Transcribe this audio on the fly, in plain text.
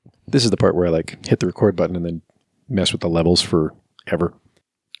This is the part where I like hit the record button and then mess with the levels forever.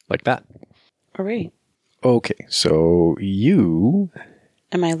 Like that. All right. Okay, so you...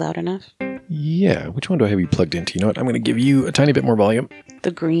 Am I loud enough? Yeah, which one do I have you plugged into? You know what? I'm going to give you a tiny bit more volume.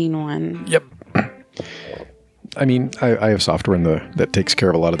 The green one. Yep. I mean, I have software that takes care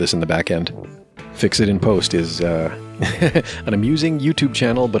of a lot of this in the back end. Fix It in Post is an amusing YouTube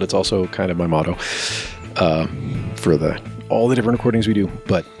channel, but it's also kind of my motto for all the different recordings we do.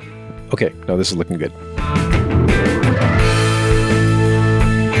 But okay, now this is looking good.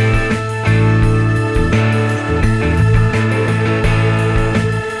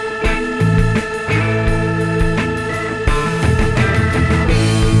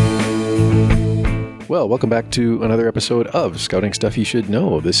 Well, welcome back to another episode of Scouting Stuff You Should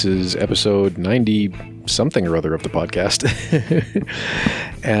Know. This is episode 90-something or other of the podcast.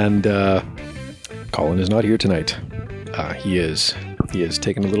 And Colin is not here tonight. He is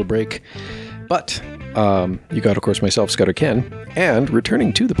taking a little break. But you got, of course, myself, Scouter Ken, and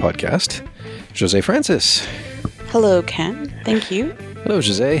returning to the podcast, Jose Francis. Hello, Ken. Thank you. Hello,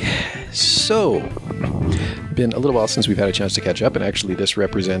 Jose. So, been a little while since we've had a chance to catch up, and actually this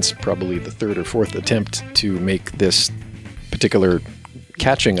represents probably the third or fourth attempt to make this particular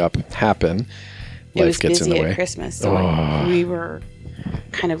catching up happen. It was busy at Christmas, so we were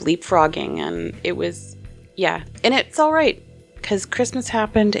kind of leapfrogging, and it was, and it's all right, because Christmas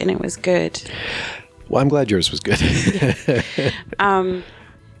happened, and it was good. Well, I'm glad yours was good.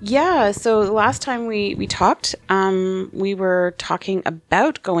 So the last time we talked, we were talking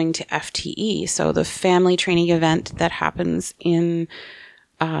about going to FTE, so the family training event that happens in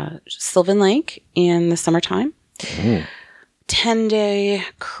Sylvan Lake in the summertime. 10-day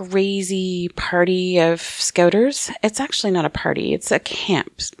crazy party of scouters. It's actually not a party. It's a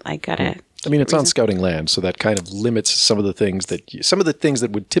camp. It's on scouting land, so that kind of limits some of the things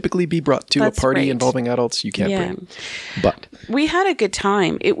that would typically be brought to a party involving adults. You can't bring. But we had a good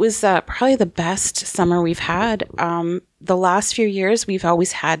time. It was probably the best summer we've had. The last few years, we've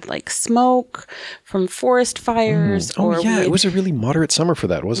always had like smoke from forest fires. It was a really moderate summer for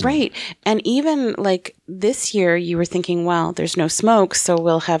that, wasn't it? Right. And even like this year, you were thinking, well, there's no smoke, so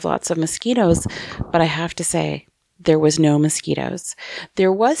we'll have lots of mosquitoes. But I have to say, there was no mosquitoes.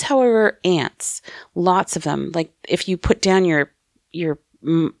 There was, however, ants. Lots of them. Like if you put down your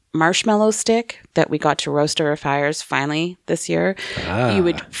marshmallow stick that we got to roast over fires finally this year, you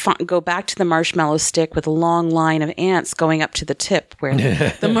would go back to the marshmallow stick with a long line of ants going up to the tip where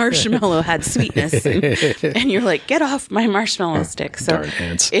the marshmallow had sweetness, and you're like, get off my marshmallow stick. So darn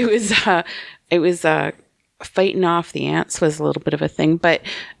ants. It was fighting off the ants was a little bit of a thing, but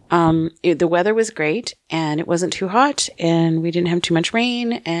the weather was great, and it wasn't too hot, and we didn't have too much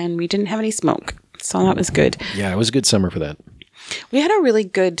rain, and we didn't have any smoke. So that was good. Yeah, it was a good summer for that. We had a really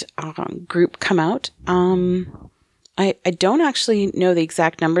good group come out. I don't actually know the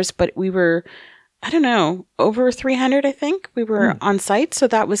exact numbers, but we were, I don't know, over 300, I think. We were on site, so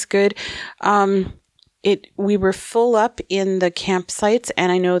that was good. We were full up in the campsites,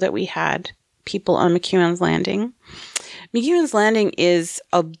 and I know that we had people on McEwen's Landing. McEwen's Landing is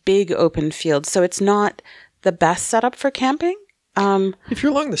a big open field, so it's not the best setup for camping. If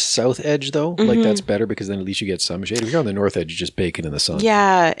you're along the south edge, though, like that's better because then at least you get some shade. If you're on the north edge, you just bake it in the sun.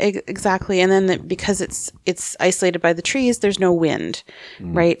 Yeah, exactly. And then because it's isolated by the trees, there's no wind,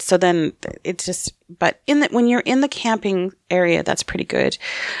 right? So then it's just. But when you're in the camping area, that's pretty good.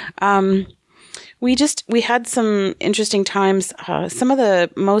 We had some interesting times. Some of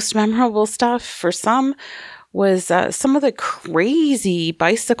the most memorable stuff for some was some of the crazy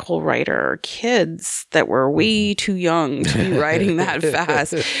bicycle rider kids that were way too young to be riding that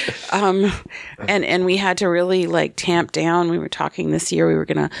fast. And we had to really like tamp down. We were talking this year, we were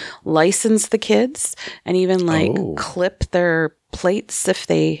going to license the kids and even clip their plates if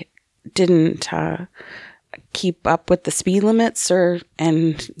they didn't keep up with the speed limits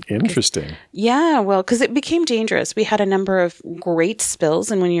Interesting. Yeah, well, because it became dangerous. We had a number of great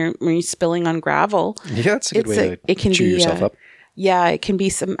spills, and when you're spilling on gravel, it's a good way to chew yourself up. Yeah, it can be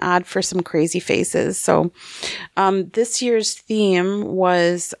some for some crazy faces. So this year's theme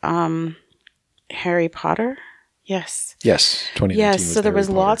was Harry Potter. Yes. 2019. Yes, so there was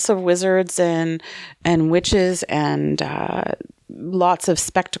lots of wizards and witches and lots of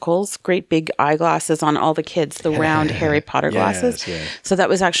spectacles, great big eyeglasses on all the kids, the round Harry Potter glasses. Yes. So that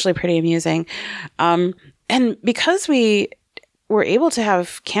was actually pretty amusing. And because we were able to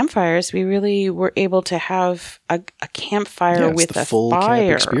have campfires, we really were able to have a campfire it's with the a full fire.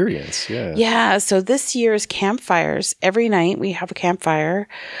 camp experience. Yeah. Yeah. So this year's campfires, every night we have a campfire,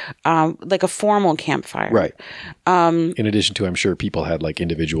 like a formal campfire. Right. In addition to, I'm sure people had like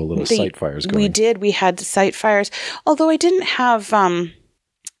individual little site fires going. We did. We had site fires, although I didn't have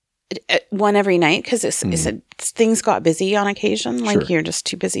one every night because things got busy on occasion. Like you're just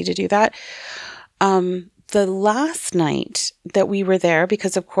too busy to do that. The last night that we were there,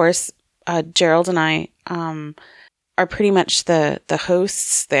 because of course, Gerald and I are pretty much the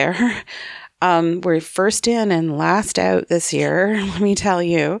hosts there. We're first in and last out this year, let me tell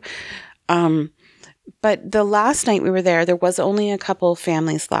you. But the last night we were there was only a couple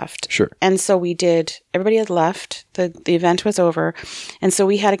families left. Sure. And so everybody had left. The event was over. And so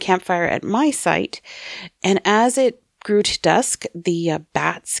we had a campfire at my site. And as it grew to dusk, the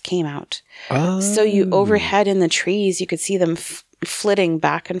bats came out. Oh. So you overhead in the trees, you could see them flitting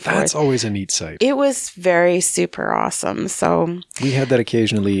back and forth. That's always a neat sight. It was very super awesome. So we had that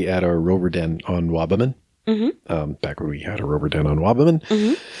occasionally at our rover den on Wabamun. Mm-hmm. Back when we had a rover den on Wabamun.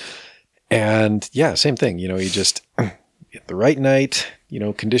 Mm-hmm. And yeah, same thing. You just at the right night,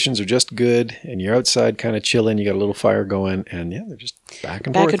 conditions are just good and you're outside kind of chilling. You got a little fire going and they're just back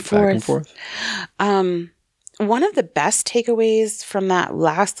and forth. One of the best takeaways from that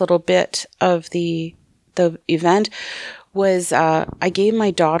last little bit of the event was I gave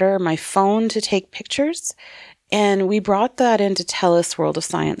my daughter my phone to take pictures, and we brought that into TELUS World of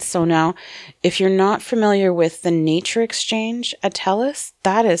Science. So now, if you're not familiar with the Nature Exchange at TELUS,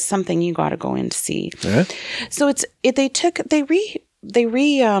 that is something you got to go in to see. Yeah. So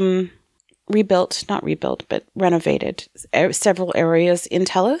renovated several areas in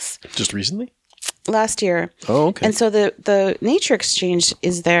TELUS. Just recently? Last year. Oh, okay. And so the Nature Exchange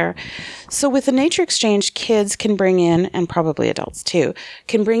is there. So with the Nature Exchange, kids can bring in, and probably adults too,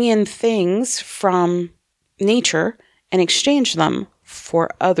 can bring in things from nature and exchange them for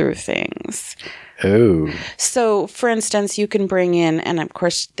other things. Oh. So, for instance, you can bring in, and of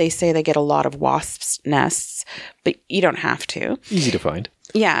course they say they get a lot of wasps' nests, but you don't have to. Easy to find.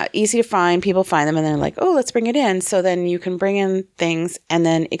 Yeah, easy to find. People find them and they're like, oh, let's bring it in. So then you can bring in things and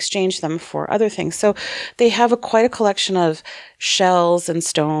then exchange them for other things. So they have quite a collection of shells and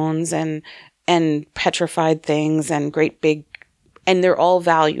stones and petrified things and great big, and they're all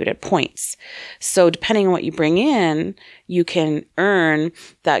valued at points. So depending on what you bring in, you can earn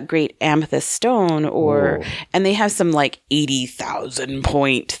that great amethyst stone and they have some like 80,000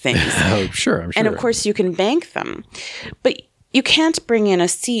 point things. Oh, sure, I'm sure. And of course you can bank them. But you can't bring in a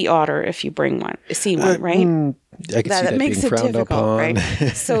sea otter if you bring one. A sea one, right? I can see that makes being frowned upon. Right?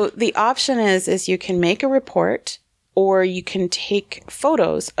 So the option is you can make a report or you can take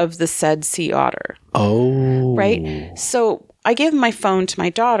photos of the said sea otter. Oh. Right? So I gave my phone to my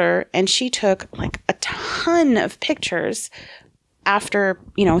daughter and she took like a ton of pictures after,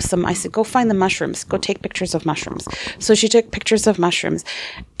 I said, go find the mushrooms, go take pictures of mushrooms. So she took pictures of mushrooms.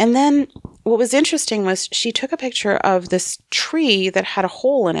 And then what was interesting was she took a picture of this tree that had a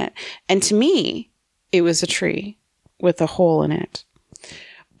hole in it. And to me, it was a tree with a hole in it.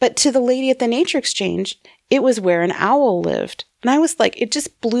 But to the lady at the Nature Exchange, it was where an owl lived. And I was like, it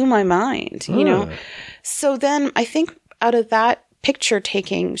just blew my mind, So then I think out of that picture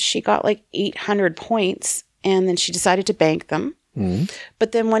taking, she got like 800 points and then she decided to bank them. Mm-hmm.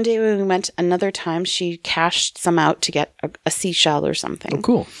 But then one day when we went another time, she cashed some out to get a seashell or something. Oh,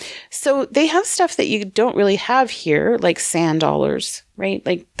 cool. So they have stuff that you don't really have here, like sand dollars, right?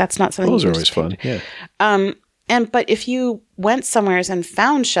 Like that's not something. Those are always fun. Yeah. But if you went somewhere and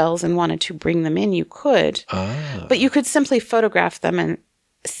found shells and wanted to bring them in, you could. But you could simply photograph them and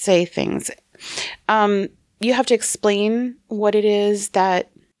say things. You have to explain what it is that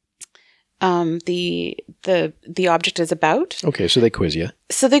the object is about. Okay, so they quiz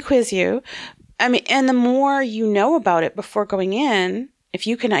you. I mean, and the more you know about it before going in, if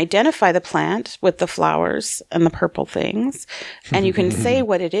you can identify the plant with the flowers and the purple things, and you can say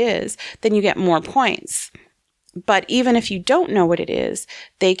what it is, then you get more points. But even if you don't know what it is,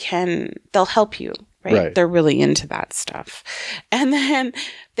 they'll help you. Right? They're really into that stuff. And then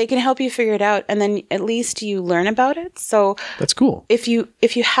they can help you figure it out. And then at least you learn about it. So that's cool. If you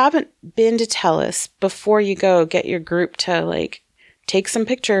haven't been to TELUS, before you go, get your group to like take some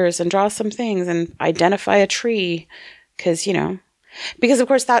pictures and draw some things and identify a tree. Because of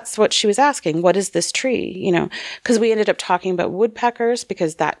course that's what she was asking. What is this tree? Because we ended up talking about woodpeckers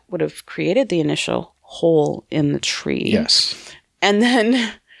because that would have created the initial hole in the tree. Yes. And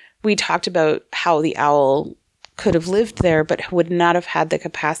then we talked about how the owl could have lived there, but would not have had the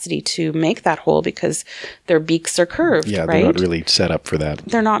capacity to make that hole because their beaks are curved, Yeah, right? they're not really set up for that.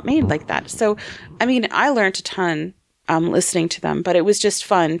 They're not made like that. So, I mean, I learned a ton listening to them, but it was just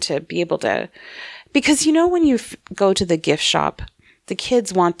fun to be able to, because you know, when you go to the gift shop, the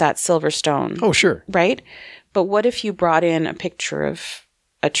kids want that silver stone. Oh, sure. Right? But what if you brought in a picture of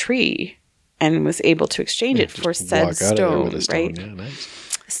a tree and was able to exchange it for said stone, right? Yeah, nice.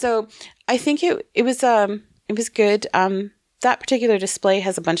 So I think it was good. That particular display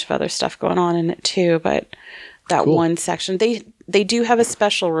has a bunch of other stuff going on in it too, but that Cool. one section, they do have a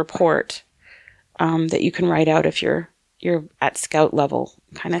special report that you can write out if you're at scout level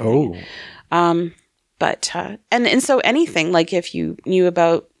kind of thing. But and so anything, like if you knew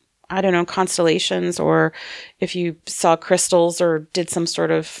about, I don't know, constellations, or if you saw crystals or did some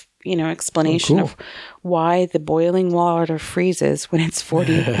sort of, you know, explanation of why the boiling water freezes when it's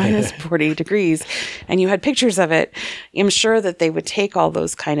minus 40 degrees, and you had pictures of it, I'm sure that they would take all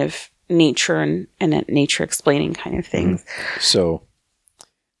those kind of nature and nature explaining kind of things. So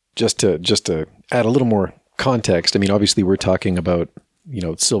just to add a little more context, I mean, obviously we're talking about, you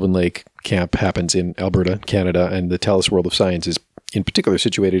know, Sylvan Lake Camp happens in Alberta, Canada, and the TELUS World of Science is in particular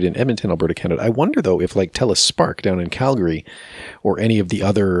situated in Edmonton, Alberta, Canada. I wonder, though, if like TELUS Spark down in Calgary or any of the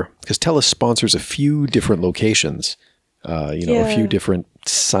other, because TELUS sponsors a few different locations, a few different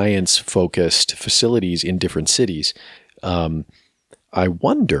science-focused facilities in different cities. I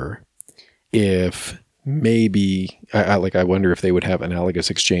wonder if maybe, I wonder if they would have analogous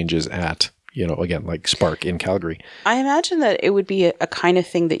exchanges at, you know, again, like Spark in Calgary. I imagine that it would be a kind of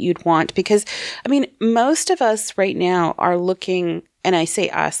thing that you'd want, because, I mean, most of us right now are looking, and I say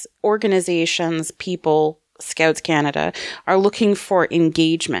us, organizations, people, Scouts Canada, are looking for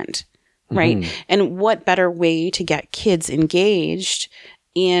engagement, right? Mm-hmm. And what better way to get kids engaged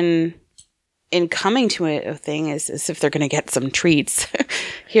in coming to a thing is if they're going to get some treats.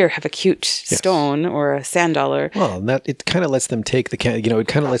 Here, have a cute stone or a sand dollar. Well, and that it kind of lets them take the camp, you know, it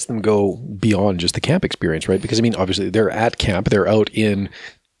kind of lets them go beyond just the camp experience, right? Because I mean, obviously they're at camp, they're out in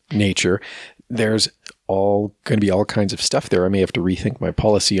nature. There's going to be all kinds of stuff there. I may have to rethink my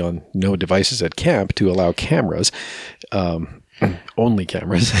policy on no devices at camp to allow cameras. Only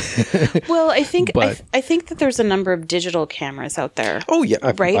cameras. Well, I think I think that there's a number of digital cameras out there. Oh yeah,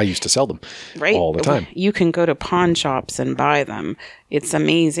 right? I used to sell them all the time. You can go to pawn shops and buy them. It's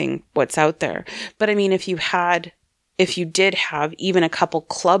amazing what's out there. But I mean, if you did have even a couple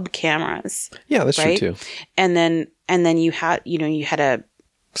club cameras, yeah, that's right? true too. And then you had a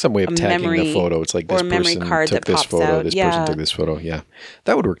some way of tagging the photo. It's like this person took this photo. This person took this photo. Yeah,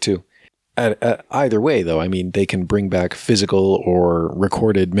 that would work too. Either way, though, I mean, they can bring back physical or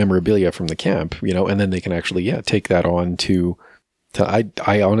recorded memorabilia from the camp, you know, and then they can actually, take that on to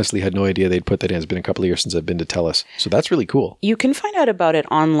I honestly had no idea they'd put that in. It's been a couple of years since I've been to TELUS. So that's really cool. You can find out about it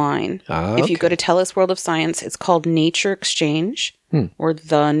online. Okay. If you go to TELUS World of Science, it's called Nature Exchange or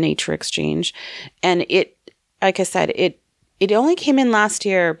The Nature Exchange. And it, like I said, it only came in last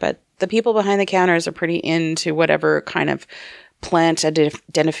year, but the people behind the counters are pretty into whatever kind of plant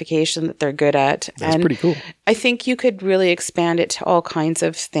identification that they're good at. That's pretty cool. I think you could really expand it to all kinds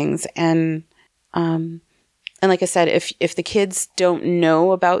of things. And like I said, if the kids don't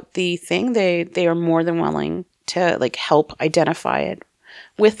know about the thing, they are more than willing to like help identify it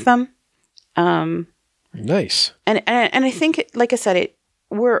with them. Nice. And I think, like I said,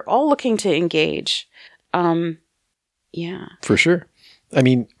 we're all looking to engage. Yeah. For sure. I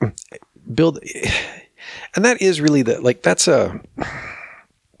mean, and that is really that's sort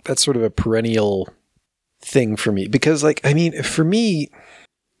of a perennial thing for me, because like, I mean, for me,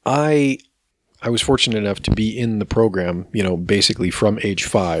 I was fortunate enough to be in the program, you know, basically from age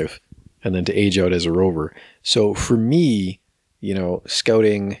 5 and then to age out as a rover. So for me, you know,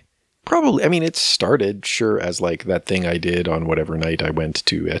 scouting probably, I mean, it started sure as like that thing I did on whatever night I went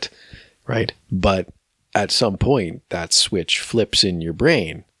to it. Right. But at some point that switch flips in your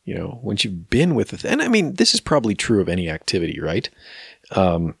brain. You know, once you've been with it, and I mean, this is probably true of any activity, right?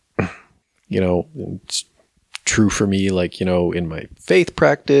 You know, it's true for me, like, you know, in my faith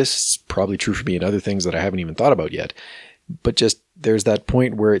practice, probably true for me in other things that I haven't even thought about yet. But just there's that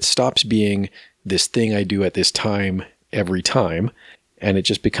point where it stops being this thing I do at this time every time, and it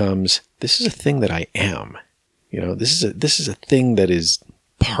just becomes, this is a thing that I am. You know, this is a thing that is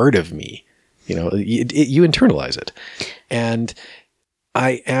part of me. You know, you internalize it, and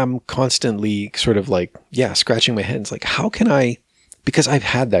I am constantly sort of like, scratching my head. It's like, how can I, because I've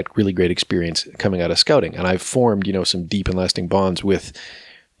had that really great experience coming out of scouting, and I've formed, you know, some deep and lasting bonds with,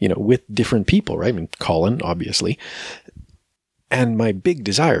 you know, with different people, right? I mean, Colin, obviously. And my big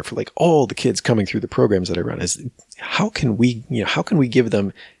desire for like all the kids coming through the programs that I run is how can we give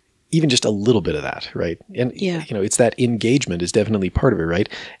them even just a little bit of that, right? And it's that engagement is definitely part of it, right?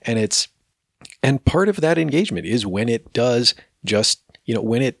 And part of that engagement is when it does just,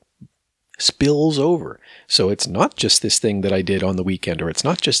 when it spills over. So it's not just this thing that I did on the weekend, or it's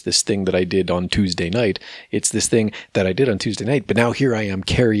not just this thing that I did on Tuesday night. It's this thing that I did on Tuesday night, but now here I am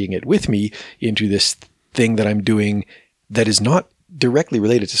carrying it with me into this thing that I'm doing that is not directly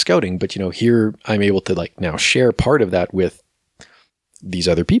related to scouting, but here I'm able to like now share part of that with these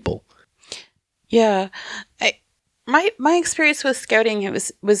other people. Yeah. My experience with scouting,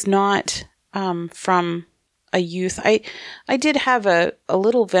 it was not from a youth. I did have a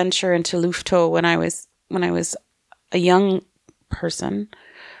little venture into Louveteaux when I was a young person,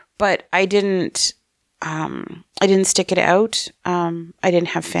 but I didn't stick it out. I didn't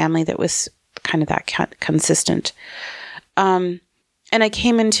have family that was kind of that consistent. And I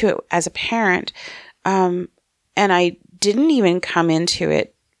came into it as a parent, and I didn't even come into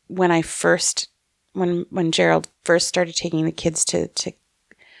it when when Gerald first started taking the kids to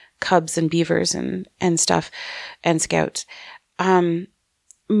cubs and beavers and stuff and scouts.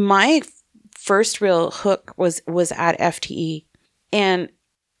 My first real hook was at FTE, and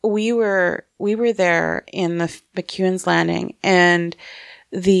we were there in the McEwen's Landing, and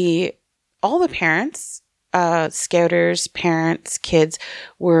all the parents, scouters, parents, kids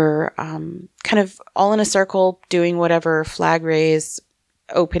were kind of all in a circle doing whatever flag raise,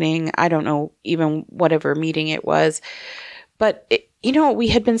 opening, I don't know, even whatever meeting it was. But, we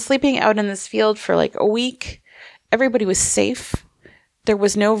had been sleeping out in this field for like a week. Everybody was safe. There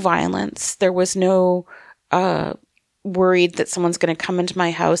was no violence. There was no worried that someone's going to come into my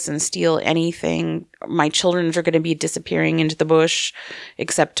house and steal anything. My children are going to be disappearing into the bush,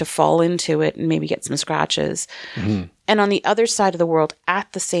 except to fall into it and maybe get some scratches. Mm-hmm. And on the other side of the world,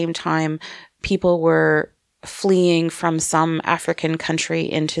 at the same time, people were fleeing from some African country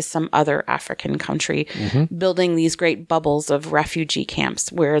into some other African country, mm-hmm. building these great bubbles of refugee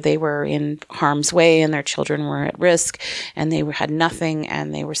camps where they were in harm's way and their children were at risk and they had nothing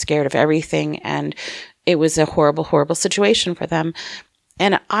and they were scared of everything. And it was a horrible, horrible situation for them.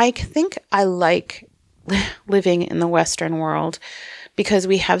 And I think I like living in the Western world because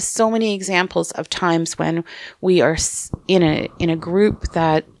we have so many examples of times when we are in a group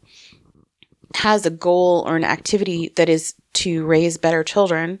that has a goal or an activity that is to raise better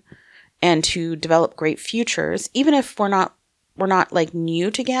children and to develop great futures, even if we're not like new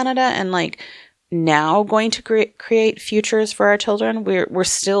to Canada and like now going to create futures for our children. We're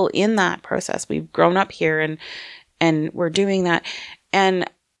still in that process. We've grown up here and we're doing that. And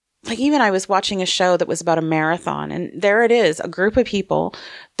like, even I was watching a show that was about a marathon, and there it is, a group of people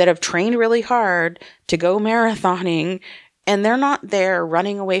that have trained really hard to go marathoning. And they're not there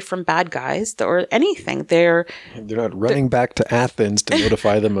running away from bad guys or anything. They're not running back to Athens to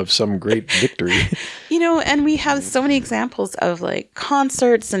notify them of some great victory. And we have so many examples of like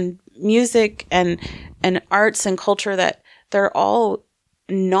concerts and music and arts and culture that they're all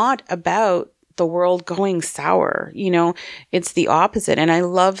not about the world going sour. It's the opposite. And I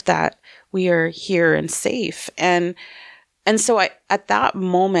love that we are here and safe. And so at that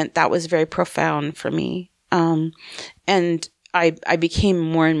moment, that was very profound for me. And I became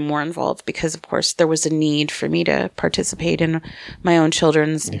more and more involved because, of course, there was a need for me to participate in my own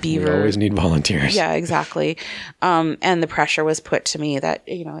children's beaver. We always need volunteers. Yeah, exactly. And the pressure was put to me that,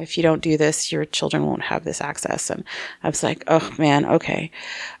 if you don't do this, your children won't have this access. And I was like, oh man, okay.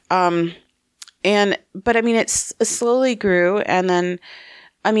 But I mean, it slowly grew. And then,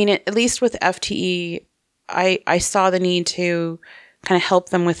 I mean, at least with FTE, I saw the need to kind of help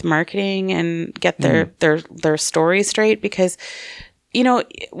them with marketing and get their story straight because,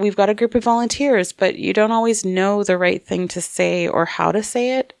 we've got a group of volunteers, but you don't always know the right thing to say or how to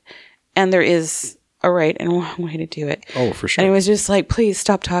say it. And there is a right and wrong way to do it. Oh, for sure. And it was just like, please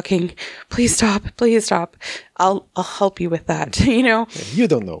stop talking. Please stop. Please stop. I'll help you with that. You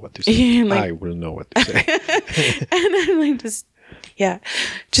don't know what to say. Like, I will know what to say. And I'm like,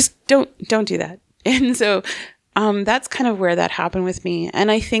 just don't do that. And so, that's kind of where that happened with me. And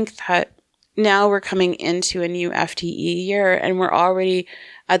I think that now we're coming into a new FTE year and we're already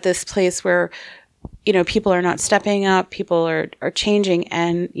at this place where, people are not stepping up, people are changing.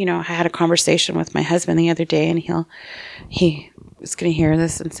 And, I had a conversation with my husband the other day and he was going to hear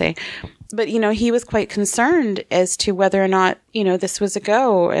this and say, but, he was quite concerned as to whether or not, this was a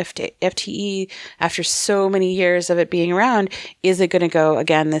go. FTE, after so many years of it being around, is it going to go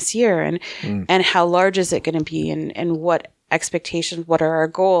again this year? And how large is it going to be? And what expectations, what are our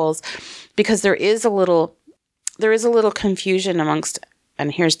goals? Because there is a little there is a little confusion amongst,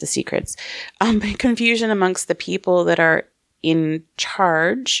 and here's the secrets, confusion amongst the people that are in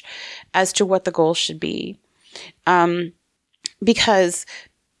charge as to what the goal should be. Because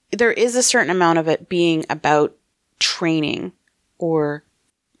there is a certain amount of it being about training, or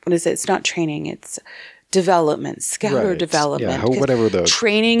what is it? It's not training, it's development, scouter development. Yeah, whatever the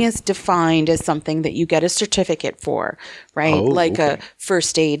training is defined as something that you get a certificate for, right? A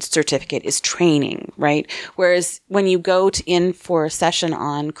first aid certificate is training, right? Whereas when you go in for a session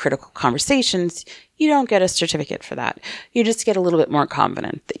on critical conversations, you don't get a certificate for that. You just get a little bit more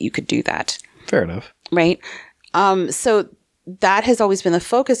confident that you could do that. Fair enough. Right? So that has always been the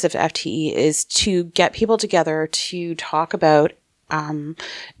focus of FTE, is to get people together to talk about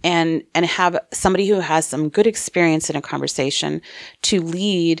and have somebody who has some good experience in a conversation to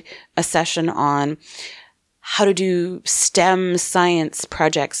lead a session on how to do STEM science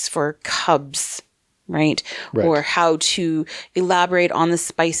projects for cubs, right? Or how to elaborate on the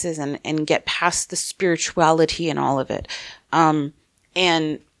spices and get past the spirituality and all of it.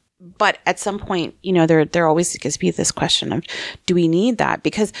 But at some point, there always going to be this question of, do we need that?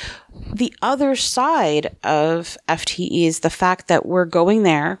 Because the other side of FTE is the fact that we're going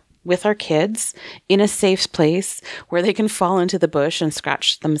there with our kids in a safe place where they can fall into the bush and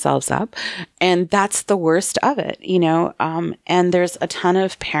scratch themselves up. And that's the worst of it, and there's a ton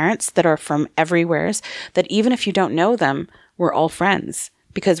of parents that are from everywhere that even if you don't know them, we're all friends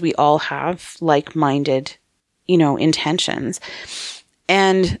because we all have like-minded, intentions.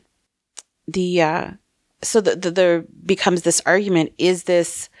 And so there becomes this argument, is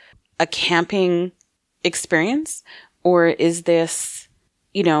this a camping experience, or is this,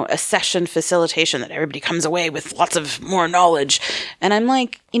 a session facilitation that everybody comes away with lots of more knowledge? And I'm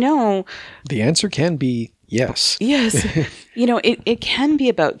like, the answer can be yes. Yes. It can be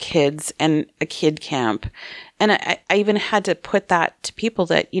about kids and a kid camp. And I even had to put that to people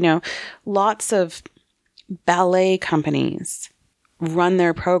that, lots of ballet companies run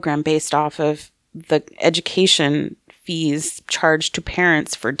their program based off of the education fees charged to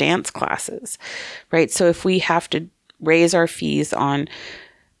parents for dance classes, right? So if we have to raise our fees on,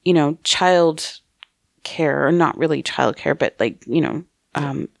 child care, or not really child care, but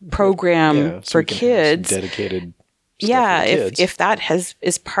program for kids, dedicated. If that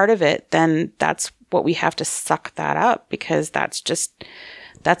is part of it, then that's what we have to suck that up, because that's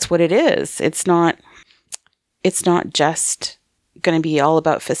what it is. It's not just going to be all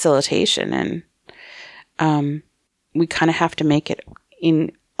about facilitation, and we kind of have to make it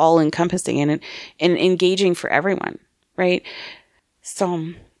all encompassing and engaging for everyone, right? So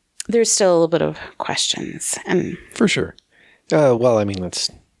there's still a little bit of questions, and for sure. Well, I mean,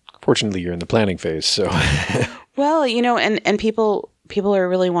 fortunately you're in the planning phase, so well, and people are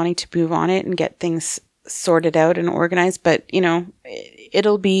really wanting to move on it and get things sorted out and organized, but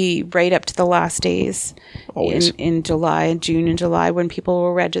it'll be right up to the last days in July, June and July, when people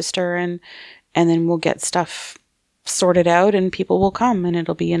will register, and then we'll get stuff sorted out and people will come, and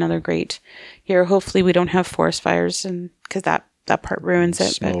it'll be another great year. Hopefully we don't have forest fires, and because that part ruins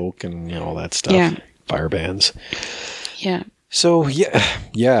it. Smoke and all that stuff. Yeah. Fire bans. Yeah. So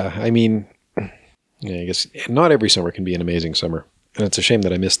yeah. I mean, I guess not every summer can be an amazing summer. And it's a shame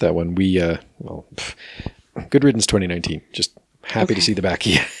that I missed that one. We, good riddance 2019. Just happy to see the back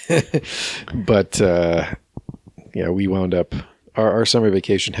of you. But, we wound up, our summer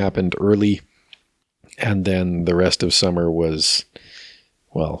vacation happened early. And then the rest of summer was,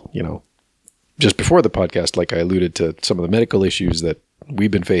 just before the podcast, like I alluded to some of the medical issues that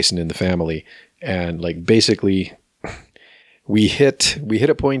we've been facing in the family. And basically we hit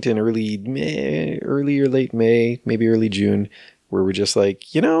a point in early or late May, maybe early June, where we're just like,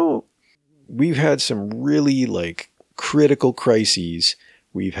 we've had some really critical crises.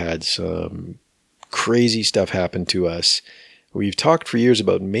 We've had some crazy stuff happen to us. We've talked for years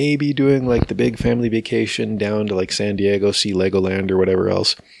about maybe doing the big family vacation down to San Diego, see Legoland or whatever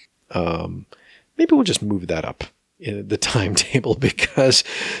else. Maybe we'll just move that up in the timetable because,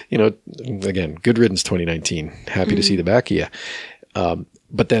 again, good riddance 2019. Happy to see the back of you.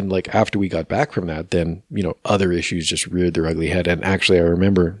 But then after we got back from that, then, other issues just reared their ugly head. And actually, I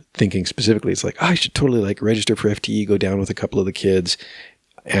remember thinking specifically, it's I should totally register for FTE, go down with a couple of the kids.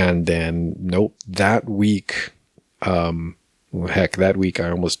 And then, nope, that week, that week I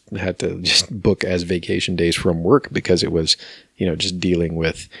almost had to just book as vacation days from work because it was, just dealing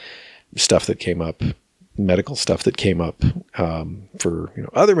with stuff that came up, medical stuff that came up for,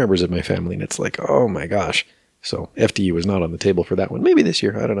 other members of my family. And it's oh my gosh. So FTE was not on the table for that one. Maybe this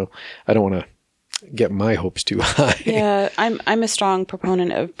year. I don't know. I don't want to get my hopes too high. Yeah, I'm a strong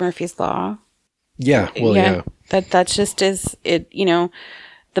proponent of Murphy's Law. Yeah. Well, yeah. That just is it. You know,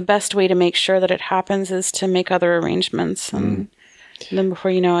 the best way to make sure that it happens is to make other arrangements, and then before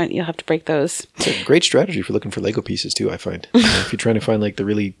you know it, you'll have to break those. It's a great strategy for looking for Lego pieces too, I find. If you're trying to find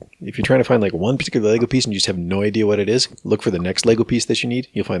like one particular Lego piece and you just have no idea what it is, look for the next Lego piece that you need.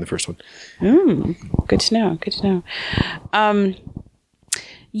 You'll find the first one. Good to know. Good to know.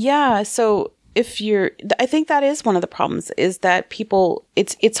 Yeah. So I think that is one of the problems is that people,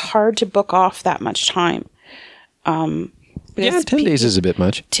 it's hard to book off that much time. 10 days is a bit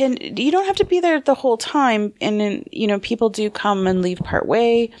much. You don't have to be there the whole time. And then, you know, people do come and leave part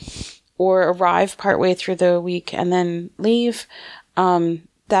way or arrive part way through the week and then leave.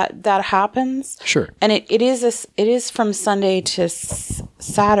 That happens. Sure. And it is from Sunday to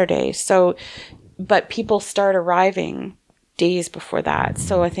Saturday. So, but people start arriving days before that.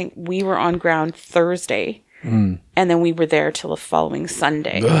 So I think we were on ground Thursday and then we were there till the following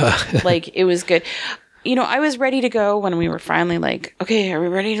Sunday. Like it was good. You know, I was ready to go when we were finally like, okay, are we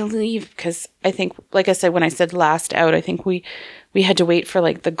ready to leave? Because I think, like I said, when I said last out, I think we had to wait for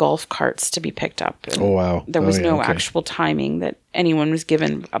like the golf carts to be picked up. And oh, wow. There was no actual timing that anyone was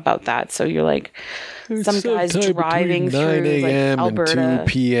given about that. So you're like, some guys driving through 9 a.m. like Alberta. and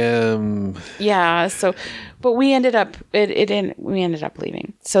 2 p.m. Yeah. So, but we ended up, we ended up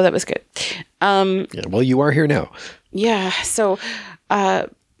leaving. So that was good. Yeah, well, you are here now. Yeah. So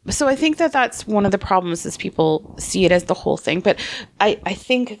I think that's one of the problems is people see it as the whole thing. But I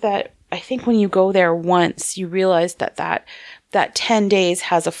think when you go there once, you realize that 10 days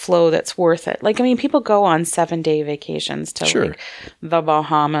has a flow that's worth it. Like, I mean, people go on 7-day vacations to like the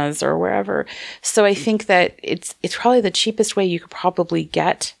Bahamas or wherever. So I think that it's probably the cheapest way you could probably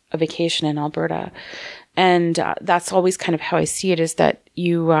get a vacation in Alberta. And that's always kind of how I see it is that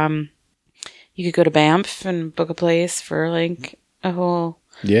you could go to Banff and book a place for like a whole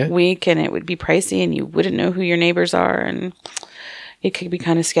week and it would be pricey and you wouldn't know who your neighbors are and it could be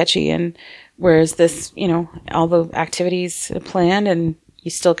kind of sketchy. And whereas this, you know, all the activities are planned and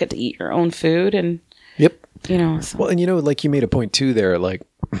you still get to eat your own food and you know. So. Well, and you know, like you made a point too there, like,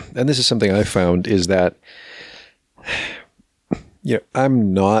 and this is something I found is that, you know,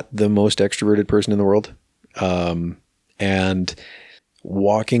 I'm not the most extroverted person in the world. And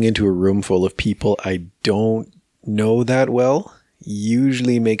walking into a room full of people I don't know that well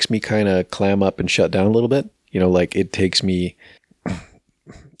usually makes me kind of clam up and shut down a little bit. You know, like it takes me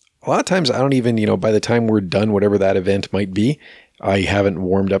a lot of times I don't even, you know, by the time we're done, whatever that event might be, I haven't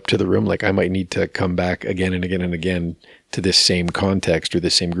warmed up to the room. Like I might need to come back again and again and again to this same context or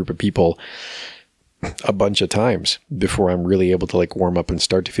this same group of people a bunch of times before I'm really able to like warm up and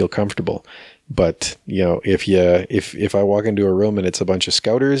start to feel comfortable. But, you know, if I walk into a room and it's a bunch of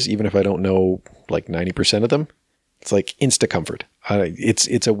scouters, even if I don't know like 90% of them, it's like insta comfort.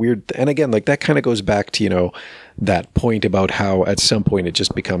 It's a weird, and again, like that kind of goes back to, you know, that point about how at some point it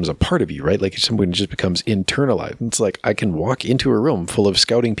just becomes a part of you, right? Like at some point it just becomes internalized. It's like I can walk into a room full of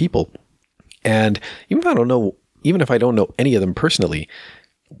scouting people, and even if I don't know any of them personally,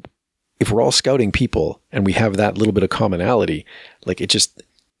 if we're all scouting people and we have that little bit of commonality, like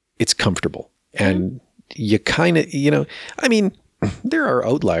it's comfortable. And you kind of, you know, I mean, there are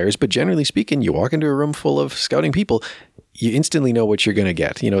outliers, but generally speaking, you walk into a room full of scouting people, you instantly know what you're going to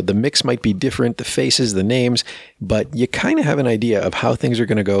get. You know, the mix might be different, the faces, the names, but you kind of have an idea of how things are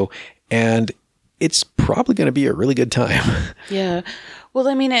going to go. And it's probably going to be a really good time. Yeah. Well,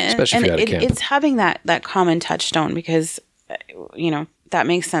 I mean, especially if you're out of camp. It's having that common touchstone because, you know, that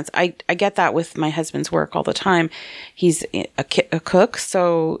makes sense. I get that with my husband's work all the time. He's a cook.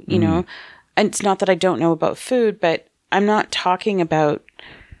 So, you know, and it's not that I don't know about food, but I'm not talking about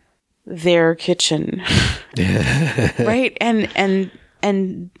their kitchen, right?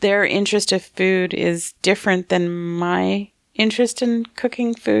 And their interest of food is different than my interest in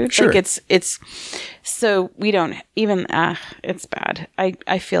cooking food. Sure. Like it's so we don't even, it's bad.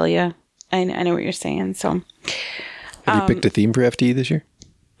 I feel you. I know what you're saying. So have you picked a theme for FT this year?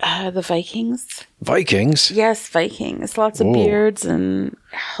 The Vikings. Vikings? Yes, Vikings. Lots of beards and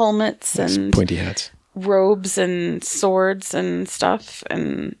helmets and pointy hats. Robes and swords and stuff.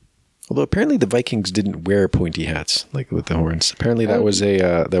 And although apparently the Vikings didn't wear pointy hats like with the horns. Apparently that was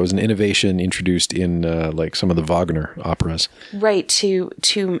an innovation introduced in like some of the Wagner operas. Right, to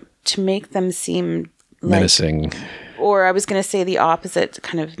make them seem menacing. Like, or I was going to say the opposite,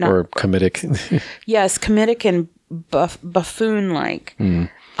 kind of not or comedic. Yes, comedic and buffoon like.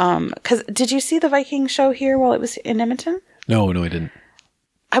 Because did you see the Viking show here while it was in Edmonton? No, I didn't.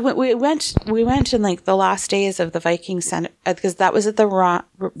 We went in like the last days of the Viking Center because that was at the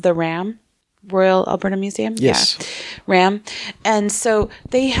RAM, Royal Alberta Museum. Yes. Yeah. RAM. And so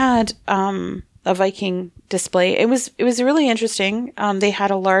they had a Viking display. It was really interesting. They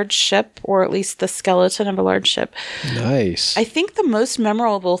had a large ship, or at least the skeleton of a large ship. Nice. I think the most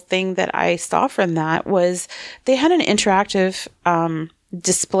memorable thing that I saw from that was they had an interactive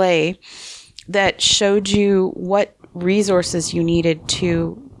display that showed you what resources you needed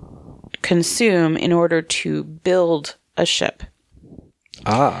to consume in order to build a ship.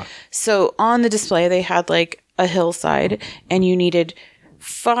 So on the display, they had like a hillside, and you needed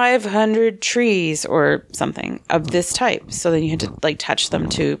 500 trees or something of this type. So then you had to like touch them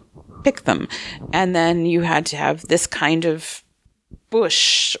to pick them. And then you had to have this kind of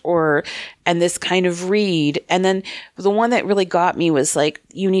bush and this kind of reed. And then the one that really got me was like,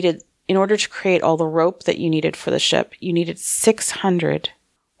 you needed, in order to create all the rope that you needed for the ship, you needed 600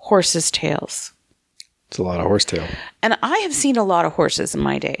 horses' tails. It's a lot of horsetail. And I have seen a lot of horses in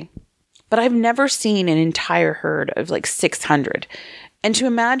my day, but I've never seen an entire herd of like 600. And to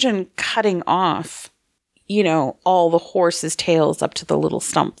imagine cutting off, all the horses' tails up to the little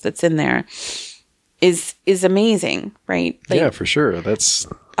stump that's in there is amazing, right? Like, yeah, for sure. That's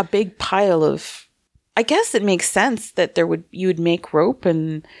a big pile of, I guess it makes sense that you would make rope,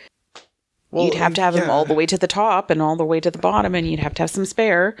 and you'd have to have them all the way to the top and all the way to the bottom, and you'd have to have some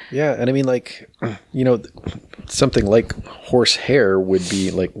spare. Yeah, and I mean, like, something like horse hair would be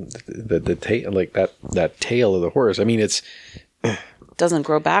like the tail, like that tail of the horse. I mean, it doesn't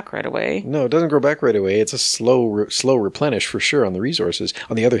grow back right away. No, it doesn't grow back right away. It's a slow replenish for sure on the resources.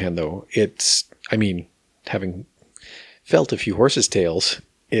 On the other hand, though, having felt a few horses' tails,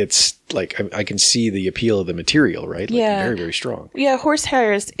 it's like I can see the appeal of the material, right? Like, yeah, very, very strong. Yeah,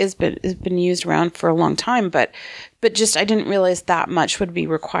 horsehair has been used around for a long time, but just I didn't realize that much would be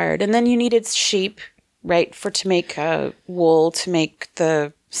required. And then you needed sheep, right, to make wool to make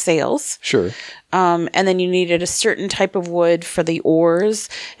the sails. Sure. And then you needed a certain type of wood for the oars,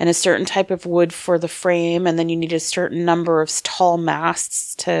 and a certain type of wood for the frame, and then you needed a certain number of tall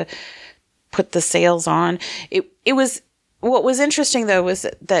masts to put the sails on. It was. What was interesting, though, was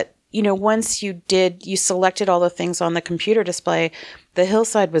that, once you selected all the things on the computer display, the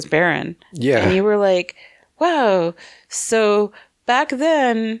hillside was barren. Yeah. And you were like, wow, so back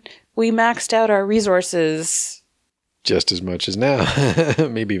then we maxed out our resources. Just as much as now.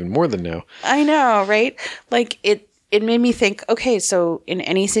 Maybe even more than now. I know, right? Like, it made me think, okay, so in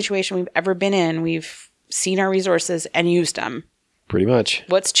any situation we've ever been in, we've seen our resources and used them. Pretty much.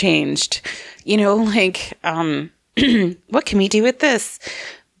 What's changed? What can we do with this?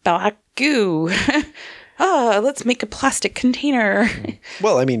 Black goo. Let's make a plastic container.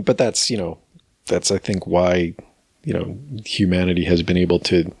 Well, I mean, but that's I think why, humanity has been able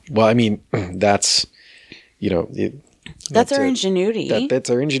to, well, I mean, that's, that's our ingenuity. That's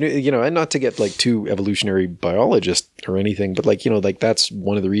our ingenuity, and not to get like too evolutionary biologist or anything, but that's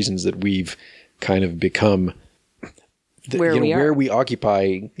one of the reasons that we've kind of become where we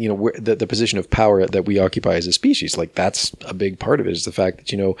occupy, where the position of power that we occupy as a species. Like, that's a big part of it, is the fact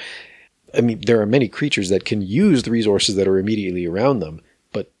that, there are many creatures that can use the resources that are immediately around them,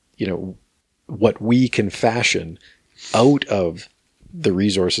 but, what we can fashion out of the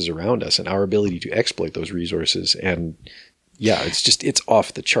resources around us and our ability to exploit those resources. And yeah, it's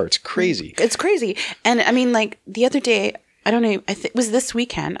off the charts. Crazy. It's crazy. And I mean, like, the other day, I don't know, it was this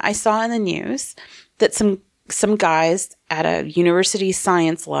weekend, I saw in the news that some guys at a university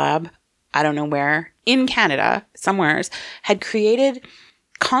science lab, I don't know where, in Canada, somewhere, had created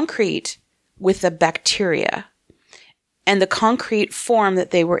concrete with a bacteria. And the concrete form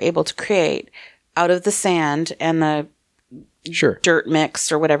that they were able to create out of the sand and the dirt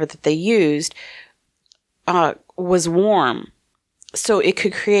mix or whatever that they used was warm. So it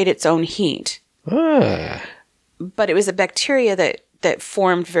could create its own heat. But it was a bacteria that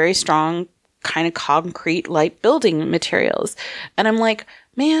formed very strong kind of concrete-like building materials. And I'm like,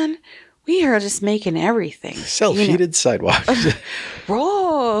 man, we are just making everything. Self-heated sidewalks.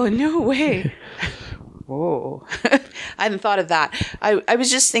 Whoa, no way. Whoa. I hadn't thought of that. I was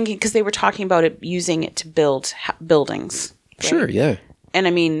just thinking, because they were talking about using it to build buildings. Right? Sure, yeah. And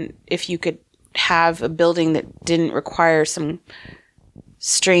I mean, if you could have a building that didn't require some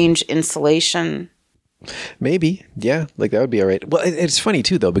strange insulation. Maybe. Yeah. Like, that would be all right. Well, it's funny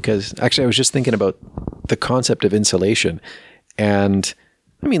too, though, because actually I was just thinking about the concept of insulation, and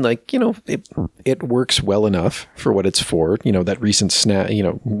I mean, like, it works well enough for what it's for, that recent snap,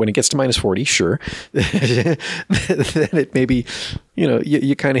 when it gets to -40, sure. Then it maybe,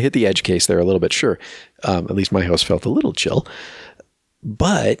 you kind of hit the edge case there a little bit. Sure. At least my house felt a little chill,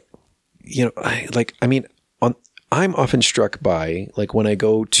 but I'm often struck by, like, when I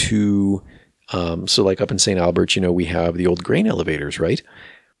go to, so like up in St. Albert, we have the old grain elevators, right?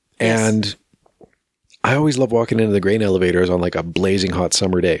 Yes. And I always love walking into the grain elevators on like a blazing hot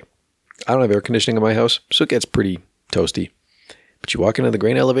summer day. I don't have air conditioning in my house, so it gets pretty toasty. But you walk into the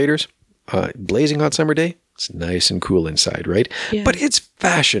grain elevators, blazing hot summer day, it's nice and cool inside, right? Yeah. But it's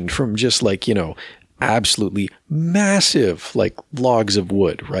fashioned from just like, absolutely massive like logs of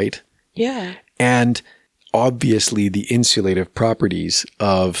wood, right? Yeah. And obviously the insulative properties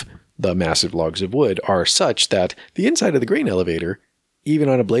of the massive logs of wood are such that the inside of the grain elevator, even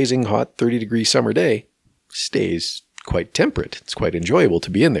on a blazing hot 30-degree summer day, stays quite temperate. It's quite enjoyable to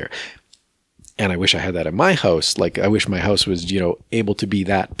be in there. And I wish I had that in my house. Like, I wish my house was, able to be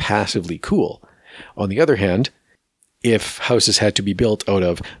that passively cool. On the other hand, if houses had to be built out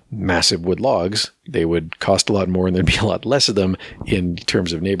of massive wood logs, they would cost a lot more and there'd be a lot less of them in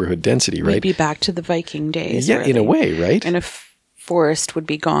terms of neighborhood density, right? We'd be back to the Viking days. Yeah, in a way, right? And a forest would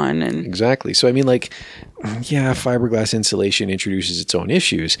be gone. And exactly. So, I mean, like, yeah, fiberglass insulation introduces its own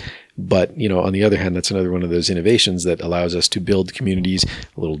issues. But, on the other hand, that's another one of those innovations that allows us to build communities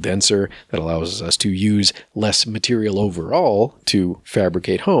a little denser, that allows us to use less material overall to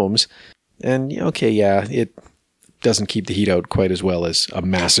fabricate homes. And, it doesn't keep the heat out quite as well as a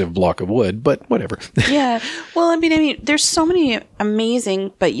massive block of wood, but whatever. Yeah. Well, I mean, there's so many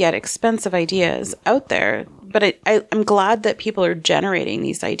amazing but yet expensive ideas out there. But I'm glad that people are generating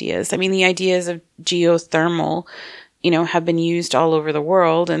these ideas. I mean, the ideas of geothermal, have been used all over the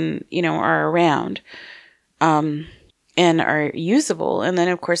world and, are around and are usable. And then,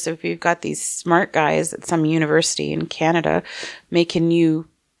 of course, if you've got these smart guys at some university in Canada making new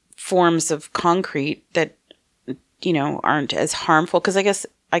forms of concrete that, aren't as harmful, because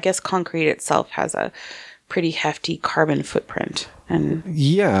I guess concrete itself has a pretty hefty carbon footprint. And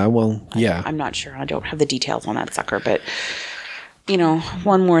yeah, well, yeah. I'm not sure. I don't have the details on that sucker, but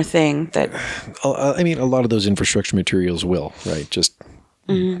one more thing that I mean, a lot of those infrastructure materials will, right? Just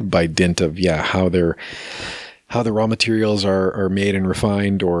by dint of how the raw materials are made and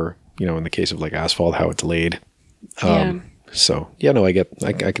refined, or in the case of like asphalt, how it's laid. So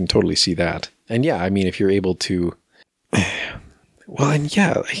I can totally see that. And I mean, if you're able to,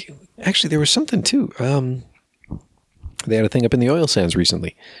 actually there was something too. They had a thing up in the oil sands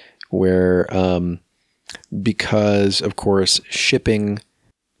recently where, because of course shipping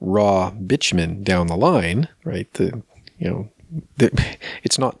raw bitumen down the line, right?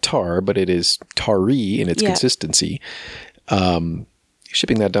 It's not tar, but it is tarry in its consistency.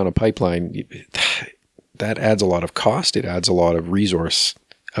 Shipping that down a pipeline, that adds a lot of cost. It adds a lot of resource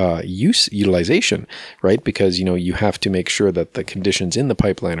utilization, right? Because, you have to make sure that the conditions in the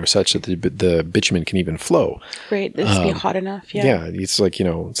pipeline are such that the bitumen can even flow. Right. It's be hot enough. Yeah. Yeah. It's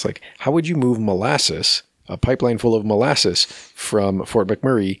like, how would you move molasses, a pipeline full of molasses from Fort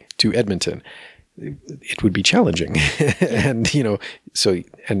McMurray to Edmonton? It would be challenging. And, you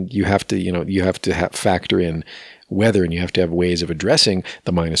have to, factor in weather, and you have to have ways of addressing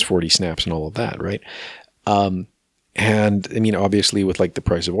the -40 snaps and all of that. Right. And I mean, obviously with like the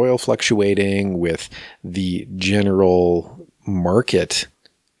price of oil fluctuating, with the general market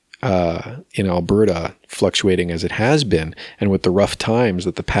in Alberta fluctuating as it has been, and with the rough times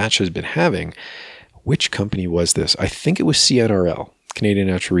that the patch has been having, which company was this? I think it was CNRL, Canadian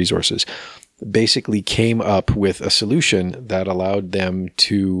Natural Resources, basically came up with a solution that allowed them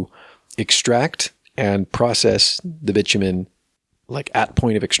to extract and process the bitumen like at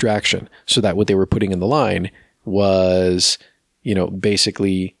point of extraction, so that what they were putting in the line was,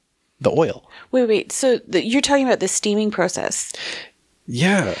 basically the oil. Wait. So you're talking about the steaming process?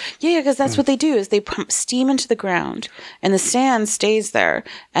 Yeah. Yeah, because that's what they do, is they pump steam into the ground and the sand stays there,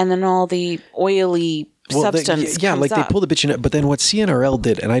 and then all the oily substance comes they up. pull the bitumen up. But then what CNRL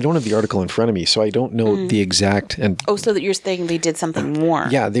did, and I don't have the article in front of me, so I don't know the exact. And so that you're saying they did something more.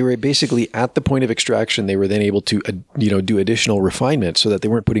 Yeah, they were basically at the point of extraction. They were then able to, do additional refinement, so that they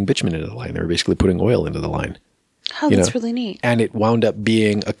weren't putting bitumen into the line. They were basically putting oil into the line. Oh, that's really neat. And it wound up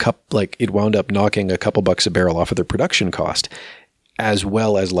being knocking a couple bucks a barrel off of their production cost, as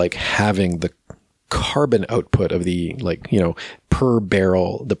well as like having the carbon output of the per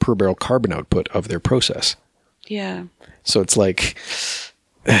barrel carbon output of their process. Yeah. So it's like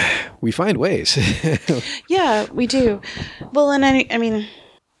we find ways. Yeah, we do. Well, and I mean,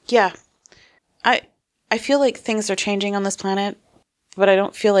 yeah, I feel like things are changing on this planet, but I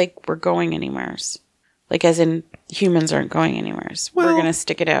don't feel like we're going anywhere. Like, as in, humans aren't going anywhere. We're going to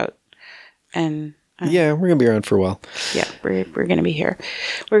stick it out. And yeah, we're going to be around for a while. Yeah, we're going to be here.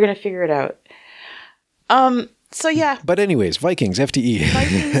 We're going to figure it out. So yeah. But anyways, Vikings, FTE.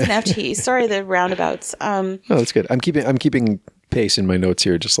 Vikings and FTE. Sorry, the roundabouts. Oh, that's good. I'm keeping pace in my notes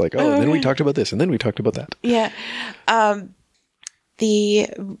here, just like, then we talked about this, and then we talked about that. Yeah. The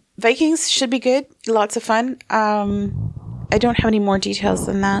Vikings should be good. Lots of fun. I don't have any more details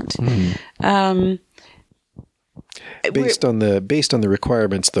than that. Based on the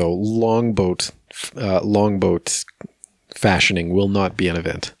requirements, though, longboat fashioning will not be an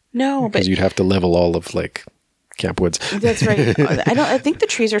event. No, because you'd have to level all of like Camp Woods. That's right. I think the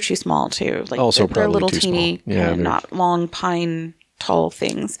trees are too small too. Like also they're little too teeny, small. Yeah, not long pine tall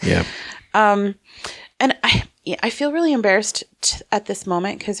things. Yeah. And I feel really embarrassed at this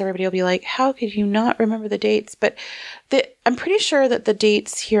moment because everybody will be like, "How could you not remember the dates?" But I'm pretty sure that the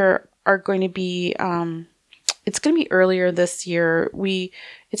dates here are going to be. It's going to be earlier this year.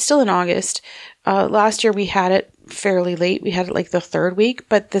 It's still in August. Last year we had it fairly late. We had it like the third week,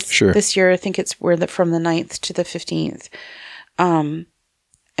 but this year I think we're from the 9th to the 15th. And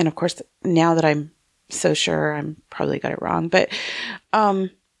of course, now that I'm so sure, I'm probably got it wrong, but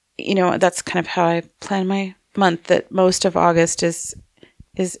that's kind of how I plan my month. That most of August is,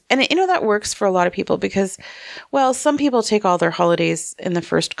 and that works for a lot of people because, well, some people take all their holidays in the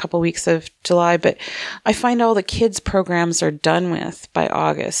first couple weeks of July, but I find all the kids' programs are done with by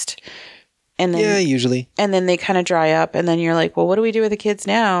August. And then, usually. And then they kind of dry up, and then you're like, well, what do we do with the kids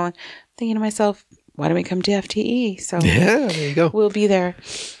now? And thinking to myself, why don't we come to FTE? So yeah, there you go. We'll be there.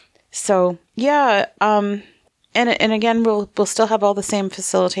 So yeah, and again, we'll still have all the same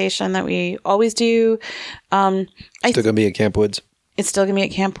facilitation that we always do. Still gonna be at Camp Woods. It's still going to be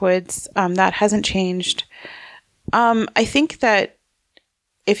at Camp Woods. That hasn't changed. I think that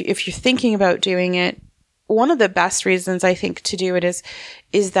if you're thinking about doing it, one of the best reasons I think to do it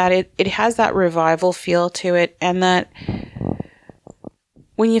is that it has that revival feel to it, and that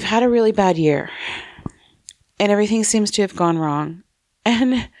when you've had a really bad year and everything seems to have gone wrong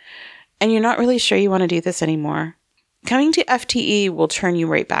and you're not really sure you want to do this anymore, coming to FTE will turn you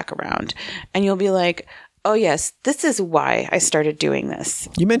right back around, and you'll be like, oh yes, this is why I started doing this.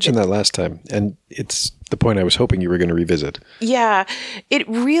 You mentioned that last time, and it's the point I was hoping you were going to revisit. Yeah, it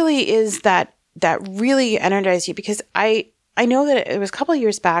really is that really energized you, because I know that it was a couple of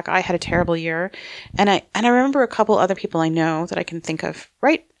years back I had a terrible year, and I remember a couple other people I know that I can think of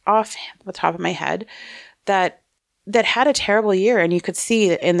right off the top of my head that had a terrible year, and you could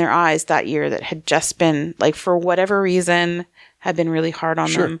see in their eyes that year that had just been, like, for whatever reason, had been really hard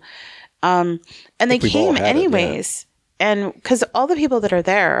on them. And they came anyways. And because all the people that are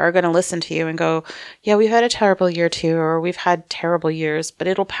there are going to listen to you and go, yeah, we've had a terrible year too, or we've had terrible years, but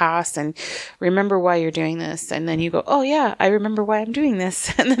it'll pass, and remember why you're doing this. And then you go, oh yeah, I remember why I'm doing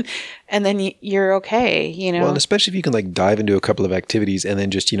this. and then you're okay, Well, and especially if you can like dive into a couple of activities and then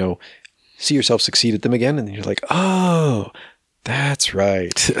just, see yourself succeed at them again. And then you're like, oh, that's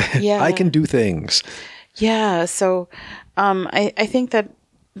right. Yeah. I can do things. Yeah. So, I think that,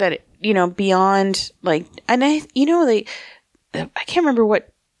 beyond like, and I can't remember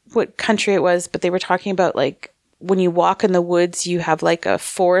what country it was, but they were talking about like when you walk in the woods, you have like a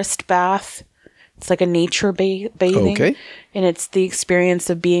forest bath. It's like a nature bathing. Okay. And it's the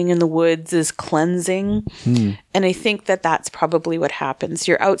experience of being in the woods is cleansing. And I think that that's probably what happens.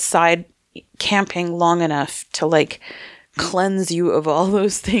 You're outside camping long enough to like cleanse you of all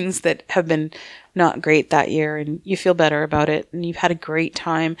those things that have been not great that year, and you feel better about it, and you've had a great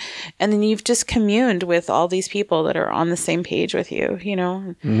time, and then you've just communed with all these people that are on the same page with you,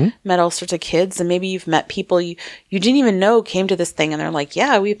 met all sorts of kids, and maybe you've met people you didn't even know came to this thing, and they're like,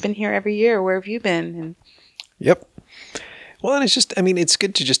 yeah, we've been here every year, where have you been? And yep. Well, and it's just, it's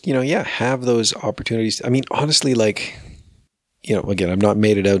good to just, have those opportunities. Honestly, like, again, I've not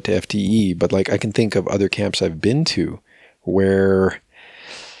made it out to FTE, but like I can think of other camps I've been to where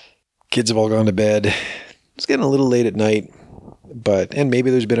kids have all gone to bed. It's getting a little late at night, and maybe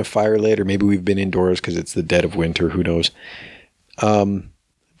there's been a fire lit, or maybe we've been indoors because it's the dead of winter, who knows. But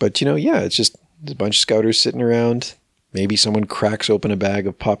it's just there's a bunch of scouters sitting around. Maybe someone cracks open a bag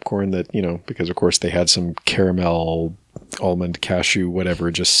of popcorn that, because of course they had some caramel, almond, cashew, whatever,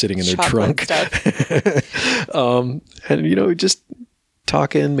 just sitting in their trunk. And, just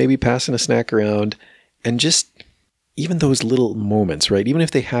talking, maybe passing a snack around, and just even those little moments, right? Even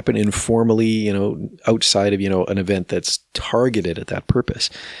if they happen informally, outside of, an event that's targeted at that purpose,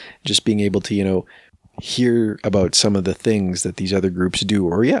 just being able to, hear about some of the things that these other groups do,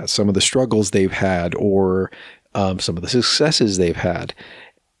 or some of the struggles they've had, or some of the successes they've had.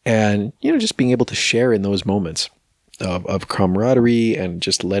 And, just being able to share in those moments of camaraderie and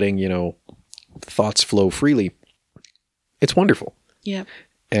just letting, thoughts flow freely. It's wonderful. Yeah.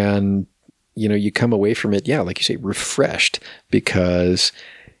 And, you come away from it, like you say, refreshed, because,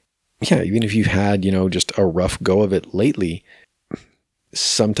 even if you've had, just a rough go of it lately,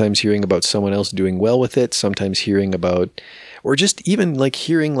 sometimes hearing about someone else doing well with it, sometimes hearing about, or just even like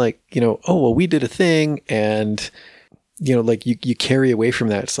hearing like, oh, well, we did a thing, and, like you carry away from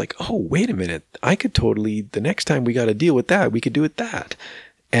that. It's like, oh, wait a minute. I could totally, the next time we got to deal with that, we could do it that.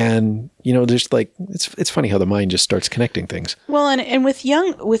 And, there's like, it's funny how the mind just starts connecting things. Well, and with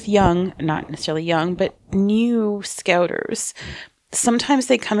young, not necessarily young, but new scouters, sometimes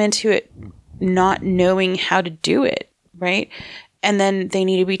they come into it not knowing how to do it, right? And then they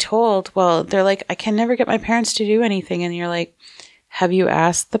need to be told, well, they're like, I can never get my parents to do anything. And you're like, have you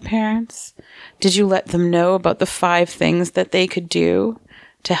asked the parents? Did you let them know about the 5 things that they could do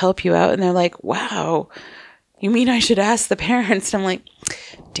to help you out? And they're like, wow, you mean I should ask the parents? And I'm like,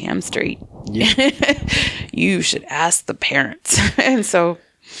 damn straight. Yeah. You should ask the parents. And so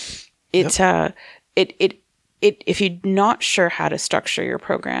if you're not sure how to structure your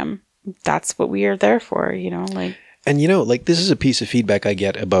program, that's what we are there for, like. And, this is a piece of feedback I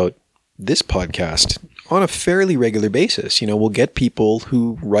get about this podcast on a fairly regular basis. We'll get people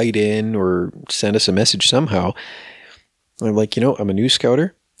who write in or send us a message somehow. I'm like, I'm a new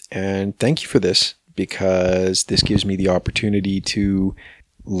scouter, and thank you for this, because this gives me the opportunity to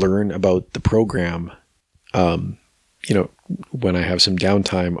learn about the program. When I have some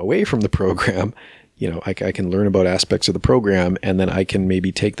downtime away from the program, I can learn about aspects of the program, and then I can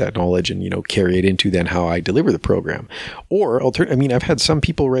maybe take that knowledge and, there it into then how I deliver the program. Or I've had some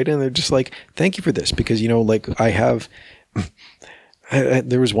people write in, they're just like, thank you for this, because, like I have,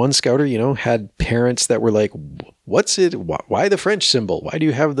 there was one scouter, had parents that were like, what's it? Why the French symbol? Why do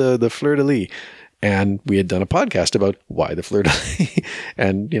you have the fleur-de-lis? And we had done a podcast about why the fleur-de-lis.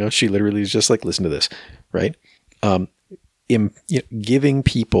 And, she literally is just like, listen to this, right? Giving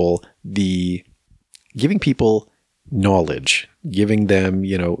people knowledge, giving them,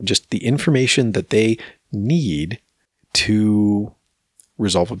 just the information that they need to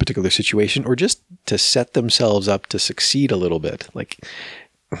resolve a particular situation, or just to set themselves up to succeed a little bit. Like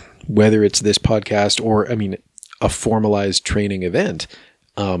whether it's this podcast or, a formalized training event,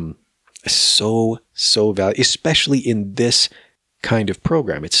 so valuable, especially in this kind of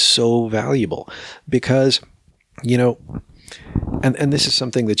program. It's so valuable because, and this is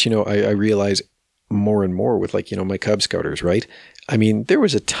something that, I realize more and more with like, my Cub Scouters, right? There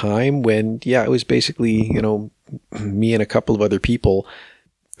was a time when, it was basically, me and a couple of other people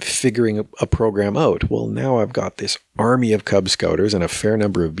figuring a program out. Well, now I've got this army of Cub Scouters and a fair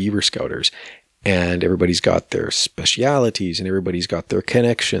number of Beaver Scouters, and everybody's got their specialities, and everybody's got their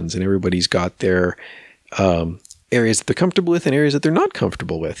connections, and everybody's got their areas that they're comfortable with and areas that they're not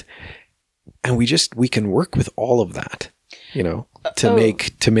comfortable with. And we can work with all of that,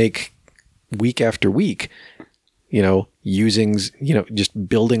 to make week after week, using, just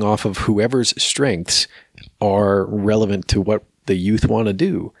building off of whoever's strengths are relevant to what the youth want to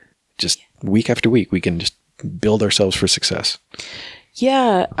do. Just week after week, we can just build ourselves for success.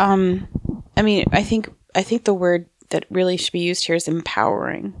 Yeah. I think the word that really should be used here is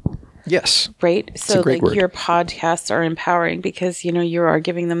empowering. Yes. Right. So like word. Your podcasts are empowering because, you are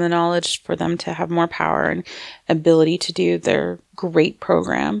giving them the knowledge for them to have more power and ability to do their great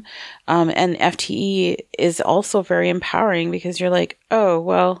program. And FTE is also very empowering because you're like, oh,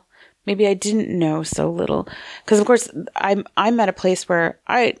 well, maybe I didn't know so little. Because of course I'm at a place where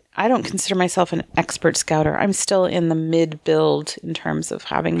I don't consider myself an expert scouter. I'm still in the mid build in terms of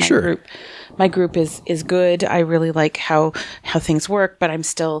having my group. My group is good. I really like how things work, but I'm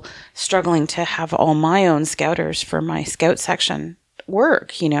still struggling to have all my own scouters for my scout section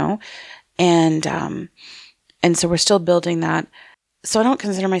work, and so we're still building that. So I don't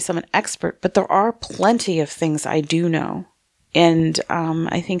consider myself an expert, but there are plenty of things I do know. And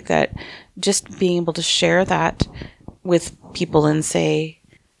I think that just being able to share that with people and say,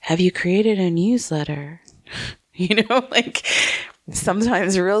 have you created a newsletter? Like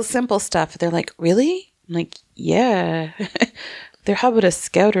sometimes real simple stuff. They're like, really? I'm like, yeah. How about a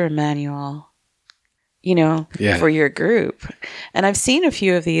scouter manual? For your group. And I've seen a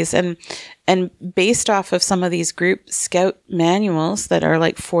few of these and based off of some of these group scout manuals that are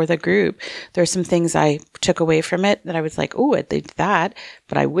like for the group, there are some things I took away from it that I was like, oh, I'd do that,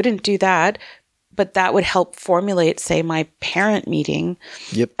 but I wouldn't do that. But that would help formulate, say, my parent meeting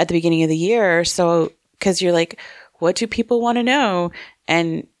at the beginning of the year. So, because you're like, what do people want to know?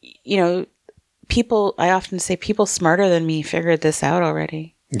 And, I often say people smarter than me figured this out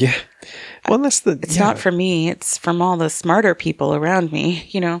already. Yeah. Well, it's not for me. It's from all the smarter people around me,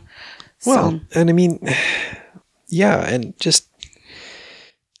 Well, and and just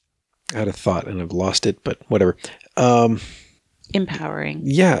I had a thought and I've lost it, but whatever. Empowering.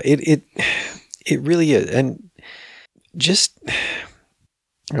 Yeah, it really is. And just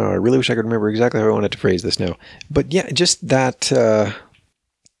Oh, I really wish I could remember exactly how I wanted to phrase this now. But yeah, just that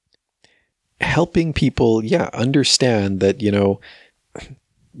helping people, understand that,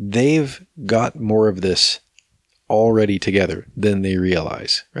 they've got more of this already together than they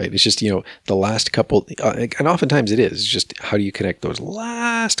realize, right? It's just, the last couple, and oftentimes it is just how do you connect those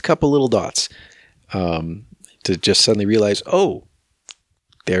last couple little dots to just suddenly realize, oh,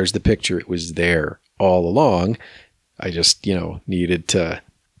 there's the picture. It was there all along. I just, needed to,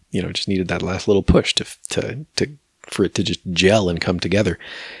 just needed that last little push to for it to just gel and come together.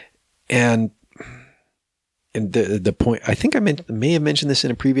 And the point, I think I may have mentioned this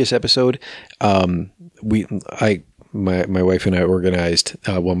in a previous episode. My wife and I organized,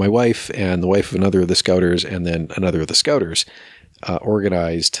 my wife and the wife of another of the Scouters and then another of the Scouters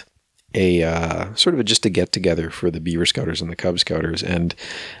organized a sort of just a get together for the Beaver Scouters and the Cub Scouters. And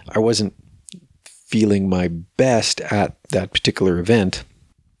I wasn't feeling my best at that particular event.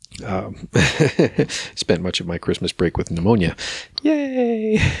 Spent much of my Christmas break with pneumonia.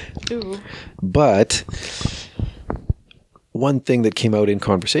 Yay! Ooh. But one thing that came out in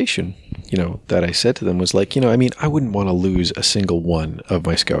conversation, that I said to them was like, I wouldn't want to lose a single one of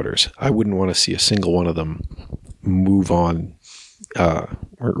my Scouters. I wouldn't want to see a single one of them move on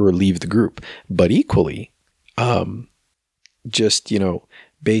or leave the group. But equally, just,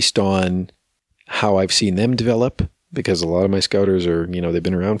 based on how I've seen them develop, because a lot of my Scouters are, they've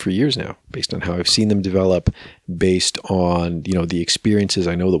been around for years now, based on how I've seen them develop, based on, the experiences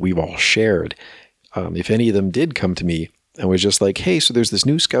I know that we've all shared. If any of them did come to me and was just like, hey, so there's this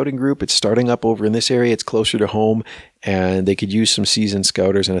new scouting group. It's starting up over in this area. It's closer to home and they could use some seasoned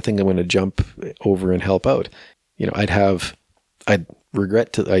Scouters. And I think I'm going to jump over and help out. I'd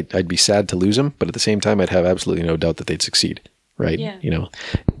be sad to lose them, but at the same time, I'd have absolutely no doubt that they'd succeed. Right. Yeah.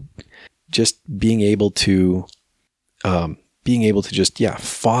 Just being able to just,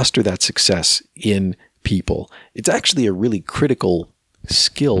 foster that success in people. It's actually a really critical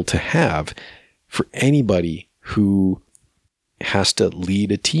skill to have for anybody who has to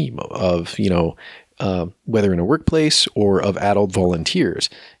lead a team of, whether in a workplace or of adult volunteers.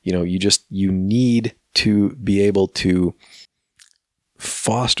 You need to be able to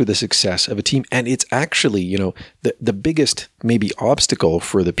foster the success of a team. And it's actually, the biggest maybe obstacle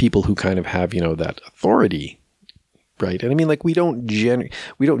for the people who kind of have, that authority. Right. And I mean, like, we don't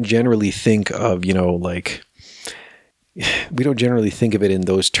generally think of, we don't generally think of it in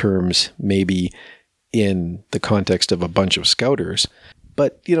those terms, maybe in the context of a bunch of Scouters.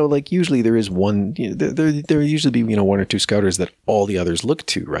 But, usually there is one, there usually be, one or two Scouters that all the others look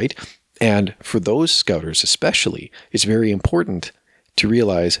to. Right. And for those Scouters especially, it's very important to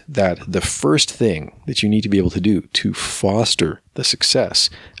realize that the first thing that you need to be able to do to foster the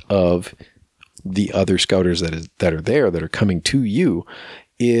success of the other Scouters that are there, that are coming to you,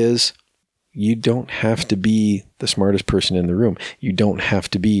 is you don't have to be the smartest person in the room. You don't have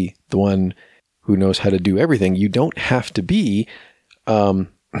to be the one who knows how to do everything. You don't have to be the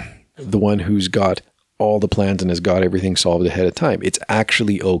one who's got all the plans and has got everything solved ahead of time. It's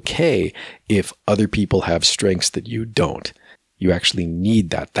actually okay if other people have strengths that you don't. You actually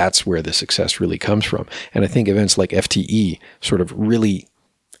need that. That's where the success really comes from. And I think events like FTE sort of really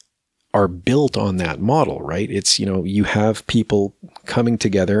are built on that model, right? It's, you have people coming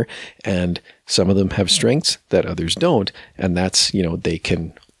together and some of them have strengths that others don't. And that's, they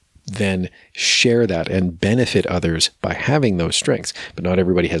can then share that and benefit others by having those strengths. But not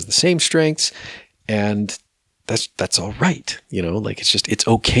everybody has the same strengths. And that's all right. It's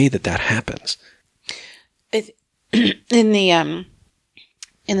okay that happens.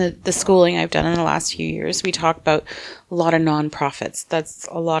 In the schooling I've done in the last few years, we talk about a lot of nonprofits. That's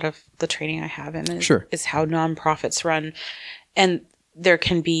a lot of the training I have in is how nonprofits run. And there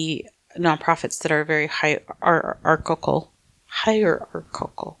can be nonprofits that are very hierarchical.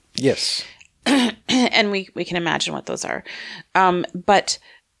 Yes. And we can imagine what those are. But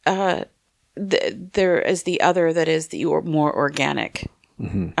there is the other that is the more organic.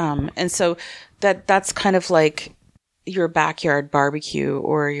 Mm-hmm. And so that's kind of like your backyard barbecue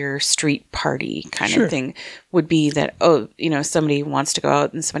or your street party kind of thing would be that, somebody wants to go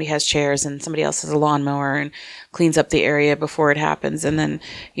out and somebody has chairs and somebody else has a lawnmower and cleans up the area before it happens. And then,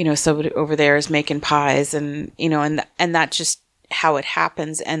 somebody over there is making pies and, and that's just how it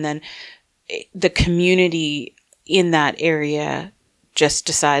happens. And then the community in that area just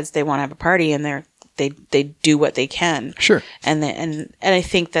decides they want to have a party and they do what they can. Sure. And I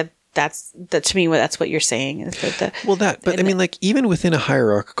think that to me, that's what you're saying. Is that even within a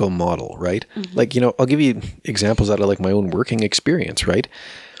hierarchical model, right? Mm-hmm. I'll give you examples out of my own working experience, right?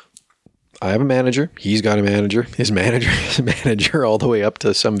 I have a manager. He's got a manager. His manager is a manager all the way up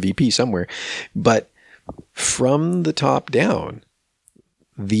to some VP somewhere. But from the top down,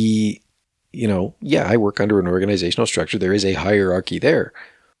 I work under an organizational structure. There is a hierarchy there.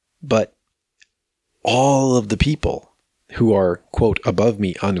 But all of the people who are, quote, above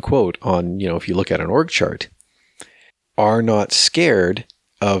me, unquote, on, if you look at an org chart, are not scared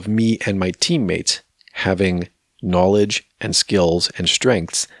of me and my teammates having knowledge and skills and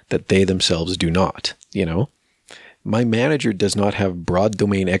strengths that they themselves do not. My manager does not have broad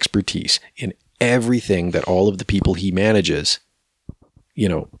domain expertise in everything that all of the people he manages,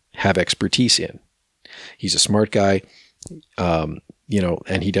 have expertise in. He's a smart guy, and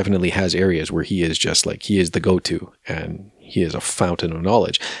he definitely has areas where he is just like, he is the go-to and he is a fountain of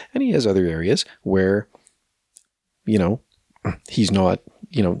knowledge. And he has other areas where, he's not,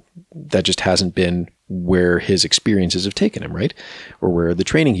 that just hasn't been where his experiences have taken him, right? Or where the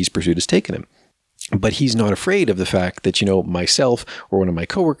training he's pursued has taken him. But he's not afraid of the fact that, myself or one of my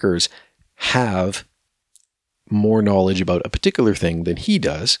coworkers have more knowledge about a particular thing than he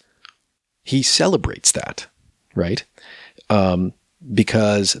does. He celebrates that, right?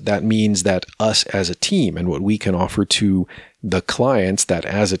 Because that means that us as a team and what we can offer to the clients that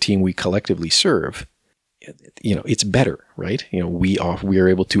as a team we collectively serve, it's better, right? We are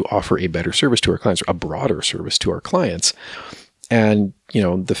able to offer a better service to our clients, a broader service to our clients. And,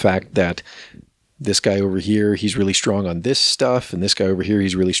 the fact that this guy over here, he's really strong on this stuff, and this guy over here,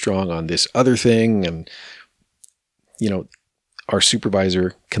 he's really strong on this other thing. And, our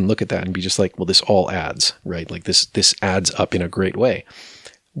supervisor can look at that and be just like, well, this all adds, right? Like this adds up in a great way.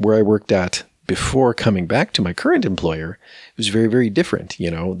 Where I worked at before coming back to my current employer, it was very, very different.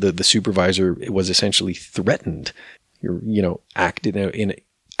 The supervisor was essentially threatened,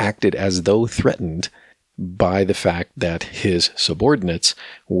 acted as though threatened by the fact that his subordinates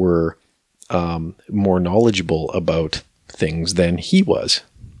were more knowledgeable about things than he was.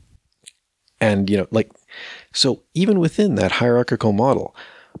 And, so even within that hierarchical model,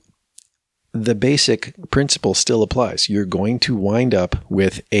 the basic principle still applies. You're going to wind up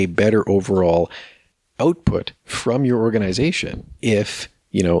with a better overall output from your organization if,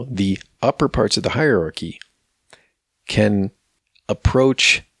 the upper parts of the hierarchy can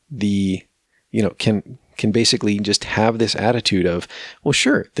approach can basically just have this attitude of, well,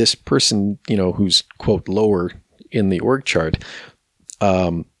 sure, this person, who's, quote, lower in the org chart,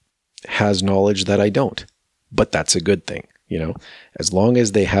 has knowledge that I don't. But that's a good thing, as long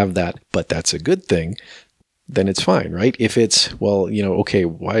as they have that, but that's a good thing, then it's fine, right? If it's, well, okay,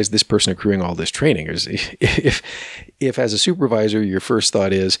 why is this person accruing all this training? Or if as a supervisor, your first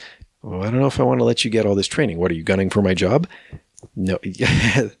thought is, well, I don't know if I want to let you get all this training. What, are you gunning for my job? No,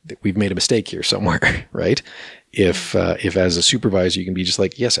 we've made a mistake here somewhere, right? If as a supervisor, you can be just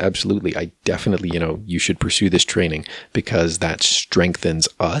like, yes, absolutely. I definitely, you should pursue this training because that strengthens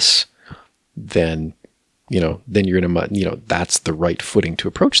us, then you're in that's the right footing to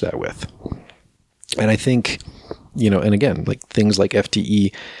approach that with. And I think, and again, like things like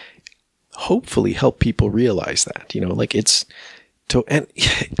FTE hopefully help people realize that, and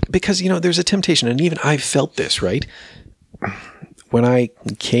because, there's a temptation, and even I've felt this, right? When I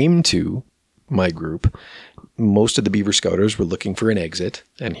came to my group, most of the Beaver Scouters were looking for an exit,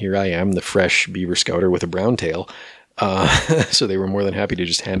 and here I am, the fresh Beaver Scouter with a brown tail. So they were more than happy to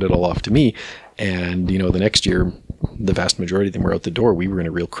just hand it all off to me. And, the next year, the vast majority of them were out the door. We were in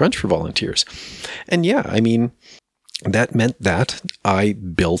a real crunch for volunteers. And yeah, that meant that I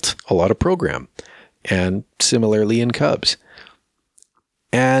built a lot of program, and similarly in Cubs.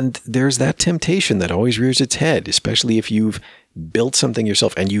 And there's that temptation that always rears its head, especially if you've built something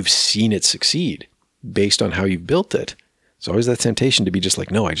yourself and you've seen it succeed based on how you've built it. There's always that temptation to be just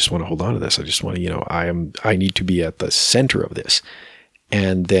like, no, I just want to hold on to this. I just want to, I need to be at the center of this.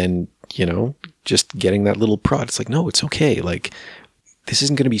 And then, just getting that little prod. It's like, no, it's okay. Like, this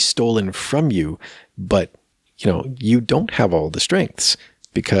isn't going to be stolen from you, but, you don't have all the strengths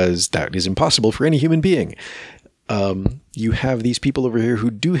because that is impossible for any human being. You have these people over here who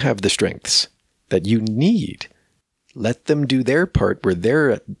do have the strengths that you need. Let them do their part where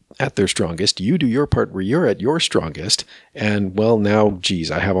they're at their strongest. You do your part where you're at your strongest. And well, now,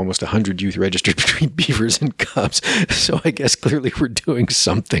 geez, I have almost 100 youth registered between Beavers and Cubs. So I guess clearly we're doing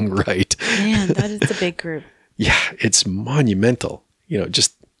something right. Man, that is a big group. Yeah, it's monumental.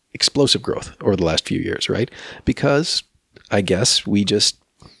 Just explosive growth over the last few years, right? Because I guess I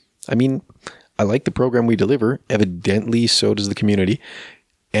like the program we deliver. Evidently, so does the community.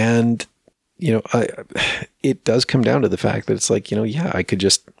 And it does come down to the fact that it's like, I could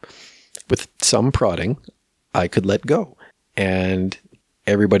just, with some prodding, I could let go. And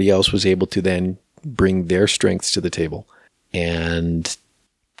everybody else was able to then bring their strengths to the table. And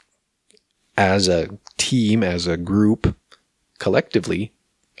as a team, as a group, collectively,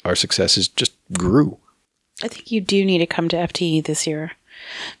 our successes just grew. I think you do need to come to FTE this year.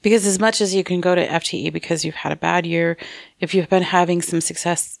 Because as much as you can go to FTE because you've had a bad year, if you've been having some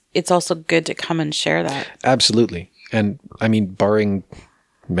success, it's also good to come and share that. Absolutely. And I mean, barring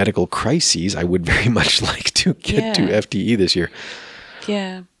medical crises, I would very much like to get to FTE this year.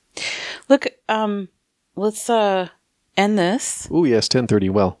 Yeah. Look, let's end this. Oh, yes, 10:30.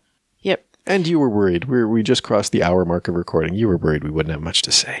 Well. Yep. And you were worried. We just crossed the hour mark of recording. You were worried we wouldn't have much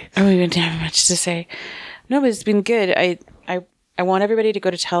to say. Oh, we didn't have much to say. No, but it's been good. I want everybody to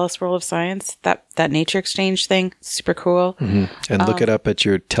go to TELUS World of Science, that nature exchange thing. Super cool. Mm-hmm. And look it up at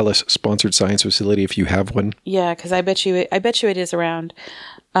your TELUS sponsored science facility if you have one. Yeah, because I bet you it is around.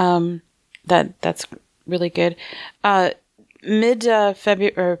 That's really good. Mid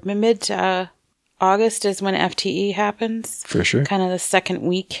February or mid August is when FTE happens. For sure. Kind of the second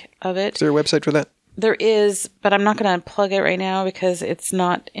week of it. Is there a website for that? There is, but I'm not going to plug it right now because it's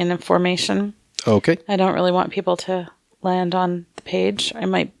not in information. Okay. I don't really want people to land on the page. I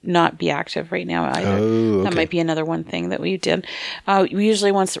might not be active right now either. Oh, okay. That might be another one thing that we did. We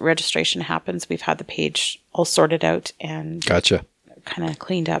usually, once registration happens, we've had the page all sorted out and gotcha. Kind of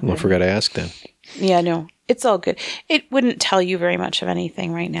cleaned up. Well, I forgot to ask then. Yeah, no, it's all good. It wouldn't tell you very much of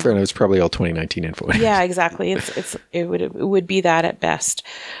anything right now. Fair enough. It's probably all 2019 info. Yeah, exactly. It would be that at best.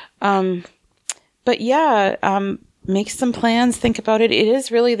 But yeah, make some plans. Think about it. It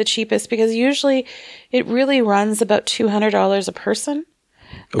is really the cheapest because usually it really runs about $200 a person.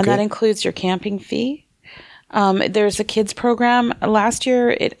 Okay. And that includes your camping fee. There's a kids program. Last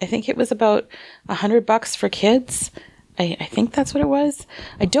year, I think it was about $100 for kids. I think that's what it was.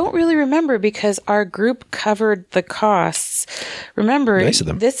 I don't really remember because our group covered the costs. Remember, nice of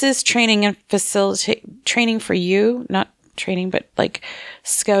them. This is training and training for you, not training, but like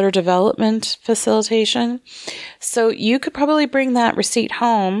scouter development facilitation. So you could probably bring that receipt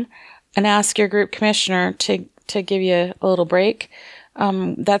home and ask your group commissioner to give you a little break.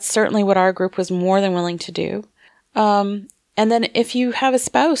 That's certainly what our group was more than willing to do. And then if you have a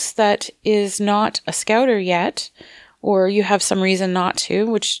spouse that is not a scouter yet, or you have some reason not to,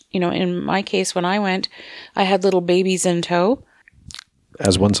 which, in my case, when I went, I had little babies in tow.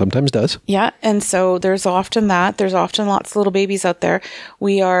 As one sometimes does. Yeah. And so there's often that. There's often lots of little babies out there.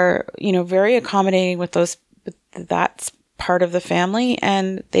 We are, very accommodating with those. That's part of the family.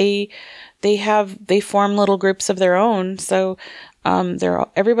 And they form little groups of their own. So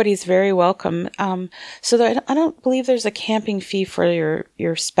everybody's very welcome. So I don't believe there's a camping fee for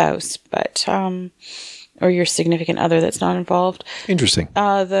your spouse, but or your significant other that's not involved. Interesting.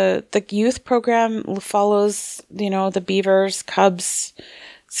 The youth program follows, the Beavers, Cubs,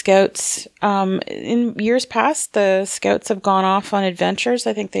 Scouts. In years past, the Scouts have gone off on adventures.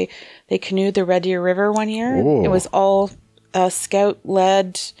 I think they canoed the Red Deer River one year. Oh. It was all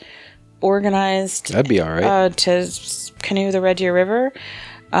Scout-led, organized. That'd be all right. To canoe the Red Deer River.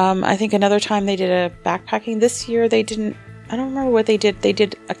 I think another time they did a backpacking. This year they didn't. I don't remember what they did. They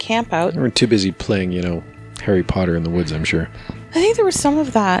did a camp out. They were too busy playing, Harry Potter in the woods, I'm sure. I think there was some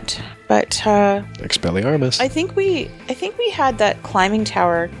of that, but Expelliarmus. I think we had that climbing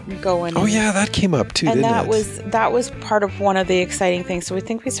tower going. Oh yeah, that came up too, and didn't it? That was part of one of the exciting things. So we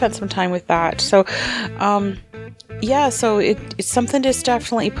think we spent some time with that. So, yeah, so it's something to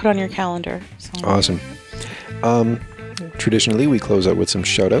definitely put on your calendar. So. Awesome. Traditionally, we close out with some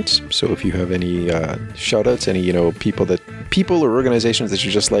shout-outs. So if you have any shout-outs, any people or organizations that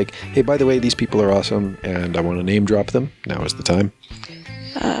you're just like, hey, by the way, these people are awesome, and I want to name drop them, now is the time.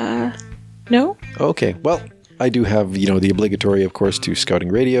 No. Okay. Well, I do have the obligatory, of course, to Scouting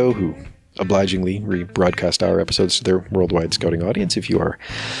Radio, who obligingly rebroadcast our episodes to their worldwide scouting audience. If you are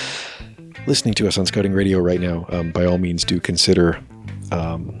listening to us on Scouting Radio right now, by all means, do consider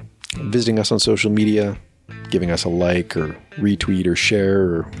visiting us on social media, giving us a like or retweet or share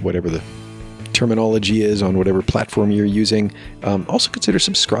or whatever the terminology is on whatever platform you're using. Also consider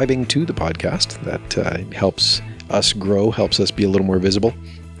subscribing to the podcast. That helps us grow, helps us be a little more visible.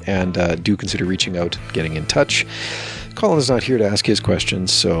 And do consider reaching out, getting in touch. Colin is not here to ask his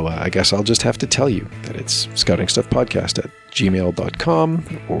questions, so I guess I'll just have to tell you that it's scoutingstuffpodcast at gmail.com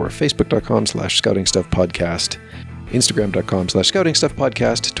or facebook.com/scoutingstuffpodcast.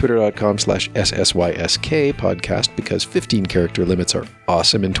 Instagram.com/scoutingstuffpodcast, Twitter.com/SSYSK podcast, because 15-character limits are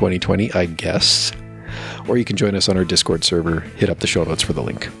awesome in 2020, I guess. Or you can join us on our Discord server. Hit up the show notes for the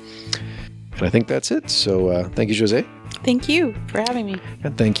link. And I think that's it. So thank you, Jose. Thank you for having me.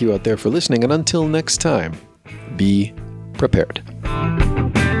 And thank you out there for listening. And until next time, be prepared.